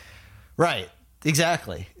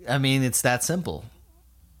 Exactly. I mean, it's that simple.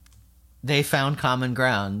 They found common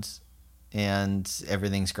ground, and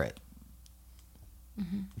everything's great.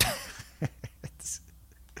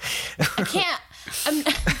 I can't.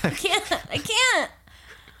 I can't.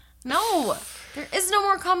 No. There is no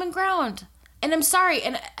more common ground. And I'm sorry.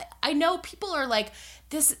 And I know people are like,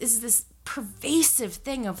 this is this pervasive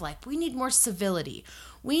thing of like, we need more civility.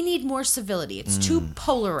 We need more civility. It's too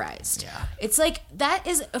polarized. Yeah. It's like, that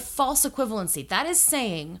is a false equivalency. That is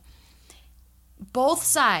saying both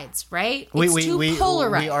sides, right? It's too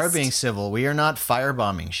polarized. We are being civil. We are not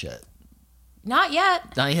firebombing shit. Not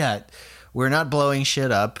yet. Not yet. We're not blowing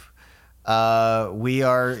shit up. We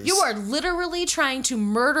are. You are literally trying to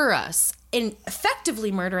murder us, and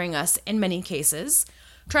effectively murdering us in many cases,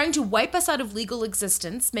 trying to wipe us out of legal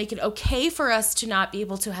existence, make it okay for us to not be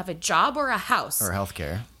able to have a job or a house Or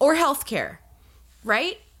healthcare. or healthcare,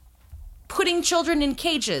 right? Putting children in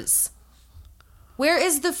cages. Where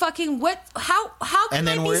is the fucking what? How can And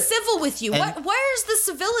then I be we're- civil with you? and- Where's the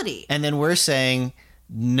civility? And then we're saying,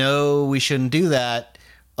 no, we shouldn't do that.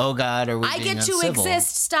 Oh, God, are we I being get to uncivil?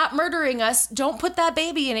 exist. Stop murdering us. Don't put that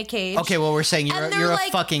baby in a cage. Okay, well, we're saying And they're you're like,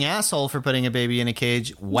 a fucking asshole for putting a baby in a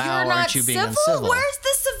cage. Wow, You're aren't not you being civil? uncivil? Where's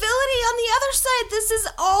the civility on the other side? This is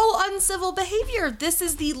all uncivil behavior. This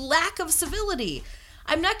is the lack of civility.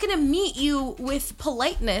 I'm not going to meet you with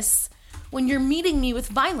politeness when you're meeting me with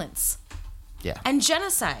violence Yeah. and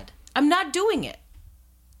genocide. I'm not doing it.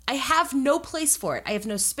 I have no place for it. I have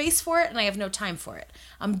no space for it, and I have no time for it.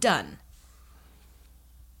 I'm done.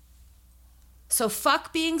 So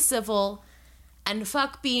fuck being civil and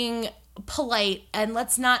fuck being polite, and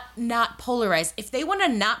let's not polarize. If they want to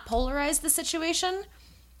not polarize the situation,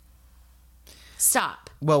 stop.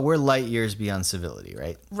 Well, we're light years beyond civility,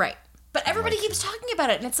 right? Right. But everybody keeps talking about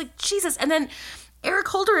it, and it's like, Jesus. And then Eric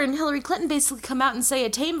Holder and Hillary Clinton basically come out and say a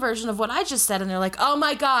tame version of what I just said, and they're like, oh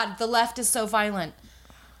my God, the left is so violent.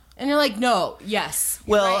 And you're like, no, yes.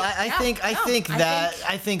 you're Well, right. I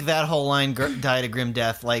think that whole line died a grim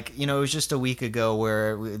death. Like, it was just a week ago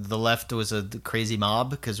where the left was a crazy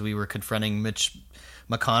mob because we were confronting Mitch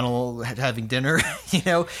McConnell having dinner,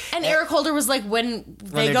 And Eric Holder was like, when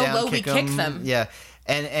they they're go down, low, we kick them. Yeah.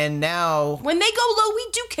 And now When they go low, we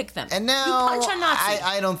do kick them. And now, you punch a Nazi.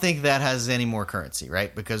 I don't think that has any more currency,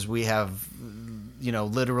 right? Because we have,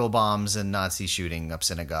 literal bombs and Nazi shooting up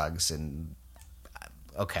synagogues, and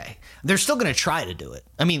okay, they're still going to try to do it.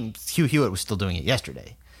 I mean, Hugh Hewitt was still doing it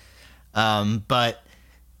yesterday, but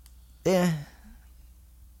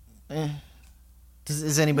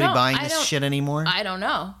is anybody No, buying I this don't- shit anymore? I don't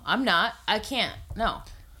know. I'm not. I can't. No.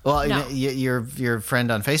 Well, no. your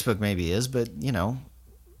friend on Facebook maybe is, but The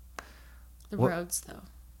roads,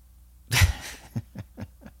 though.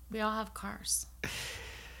 We all have cars.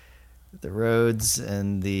 the roads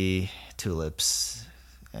and the tulips.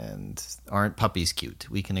 And aren't puppies cute?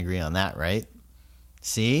 We can agree on that, right?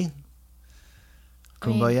 See?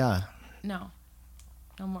 Kumbaya. No.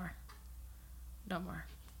 No more. No more.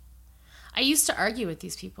 I used to argue with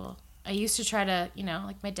these people. I used to try to,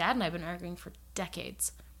 like my dad and I have been arguing for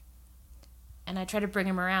decades. And I try to bring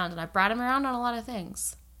him around, and I brought him around on a lot of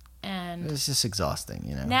things. And It's just exhausting,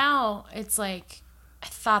 now it's like, I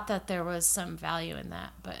thought that there was some value in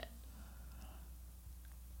that, but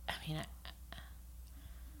I mean,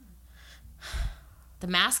 the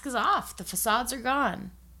mask is off. The facades are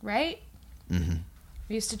gone, right? Mm-hmm.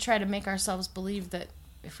 We used to try to make ourselves believe that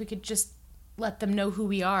if we could just let them know who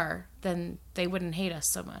we are, then they wouldn't hate us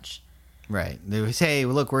so much. Right. They would say, hey,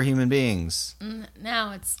 look, we're human beings.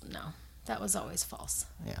 Now no. That was always false.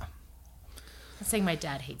 Yeah. I'm saying my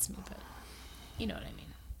dad hates me, but you know what I mean.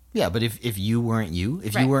 Yeah, but if you weren't you,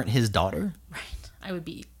 if Right. you weren't his daughter, Right. I would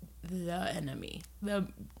be the enemy.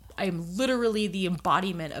 I am literally the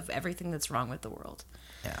embodiment of everything that's wrong with the world.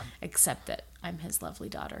 yeah. Except that I'm his lovely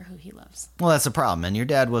daughter who he loves. Well, that's the problem. And your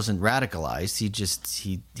dad wasn't radicalized. He just,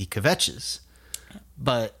 he kvetches.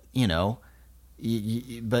 But,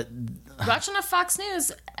 but, Watch enough Fox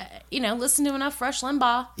News, listen to enough Rush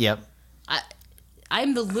Limbaugh. yep.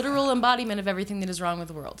 I'm the literal embodiment of everything that is wrong with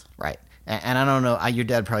the world. Right. And I don't know. Your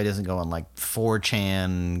dad probably doesn't go on like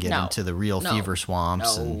 4chan, get No. into the real No. fever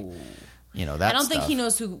swamps, and that. I don't think stuff. he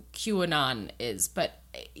knows who QAnon is, but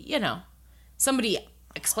somebody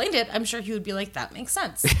explained it. I'm sure he would be like, "That makes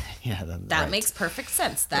sense. Yeah, That right. makes perfect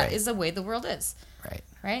sense. That is Right. the way the world is." Right.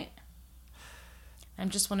 Right? I'm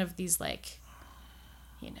just one of these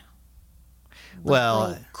Well,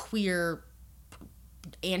 liberal, queer,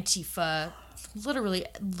 Antifa,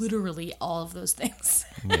 literally all of those things.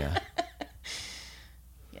 yeah.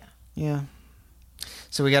 Yeah. Yeah.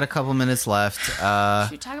 So we got a couple minutes left.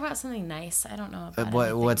 Should we talk about something nice? I don't know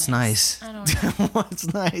about What's anything nice? I don't know.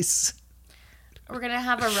 What's nice? We're going to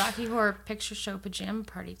have a Rocky Horror Picture Show pajama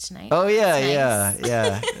party tonight. Oh yeah, That's nice.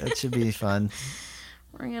 yeah. That should be fun.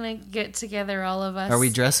 We're going to get together, all of us. Are we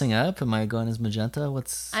dressing up? Am I going as magenta? I mean,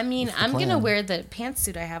 what's the I'm going to plan? wear the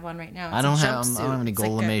pantsuit I have on right now. It's I don't a have jumpsuit. any It's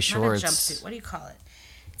Golden like May not shorts. a jumpsuit. What do you call it?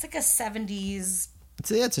 It's like a 70s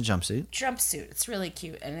It's a jumpsuit. jumpsuit. It's really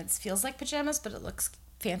cute, and it feels like pajamas, but it looks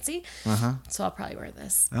fancy. Uh-huh. So I'll probably wear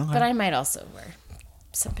this. Okay. But I might also wear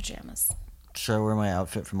some pajamas. Should I wear my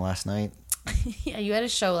outfit from last night? Yeah, you had a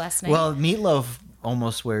show last night. Well, Meatloaf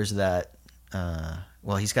almost wears that.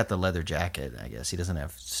 Well, he's got the leather jacket. I guess he doesn't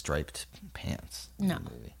have striped pants. in No. the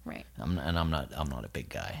movie. Right. I'm not a big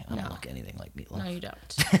guy. I don't No. look anything like Meatloaf. No, you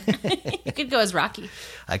don't. You could go as Rocky.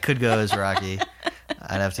 I could go as Rocky.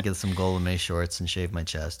 I'd have to get some Golden May shorts and shave my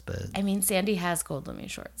chest, but I mean, Sandy has gold Lemmy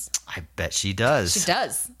shorts. I bet she does. She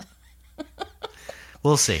does.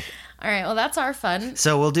 We'll see. All right. Well, that's our fun.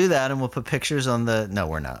 So we'll do that, and we'll put pictures on the. No,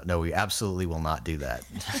 we're not. No, we absolutely will not do that.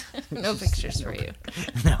 No pictures for you.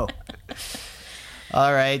 No.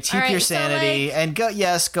 All right, keep All right, your so, sanity like, and go.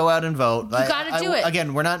 Yes, go out and vote. You gotta do it.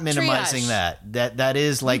 Again, we're not minimizing Triage. that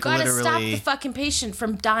is like You got to stop literally. the fucking patient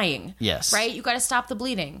from dying. Yes. Right? You got to stop the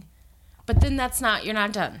bleeding. But then you're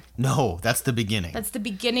not done. No, that's the beginning. That's the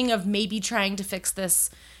beginning of maybe trying to fix this.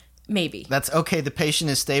 Maybe. That's okay. The patient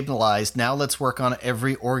is stabilized. Now let's work on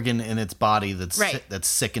every organ in its body that's Right. that's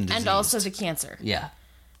sick and diseased. And also the cancer. yeah.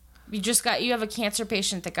 You have a cancer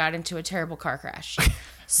patient that got into a terrible car crash.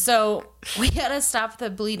 So we got to stop the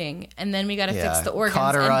bleeding, and then we got to fix the organs.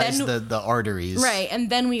 Cauterize and then, the arteries. right, and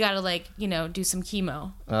then we got to do some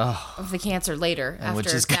chemo of the cancer later after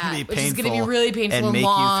which is gonna that, be which is going to be painful really painful and and, make you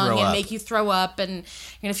long throw and up. make you throw up, and you're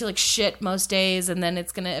going to feel like shit most days, and then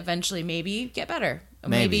it's going to eventually maybe get better.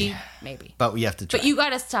 Maybe. Maybe. But we have to try. But you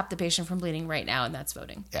got to stop the patient from bleeding right now, and that's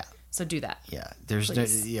voting. Yeah. So do that. Yeah. There's no,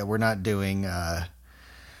 Please. yeah, we're not doing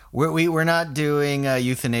we're not doing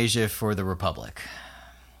euthanasia for the Republic.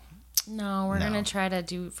 No, we're No. going to try to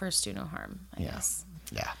do no harm, I guess.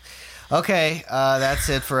 Yeah. Okay, that's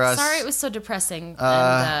it for us. Sorry it was so depressing.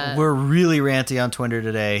 And, We're really ranty on Twitter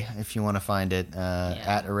today. If you want to find it,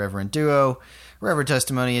 at Irreverent Duo,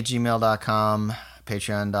 irreverenttestimony@gmail.com,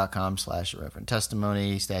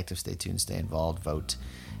 patreon.com/irreverenttestimony. Stay active, stay tuned, stay involved, vote,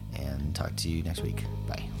 and talk to you next week.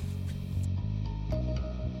 Bye.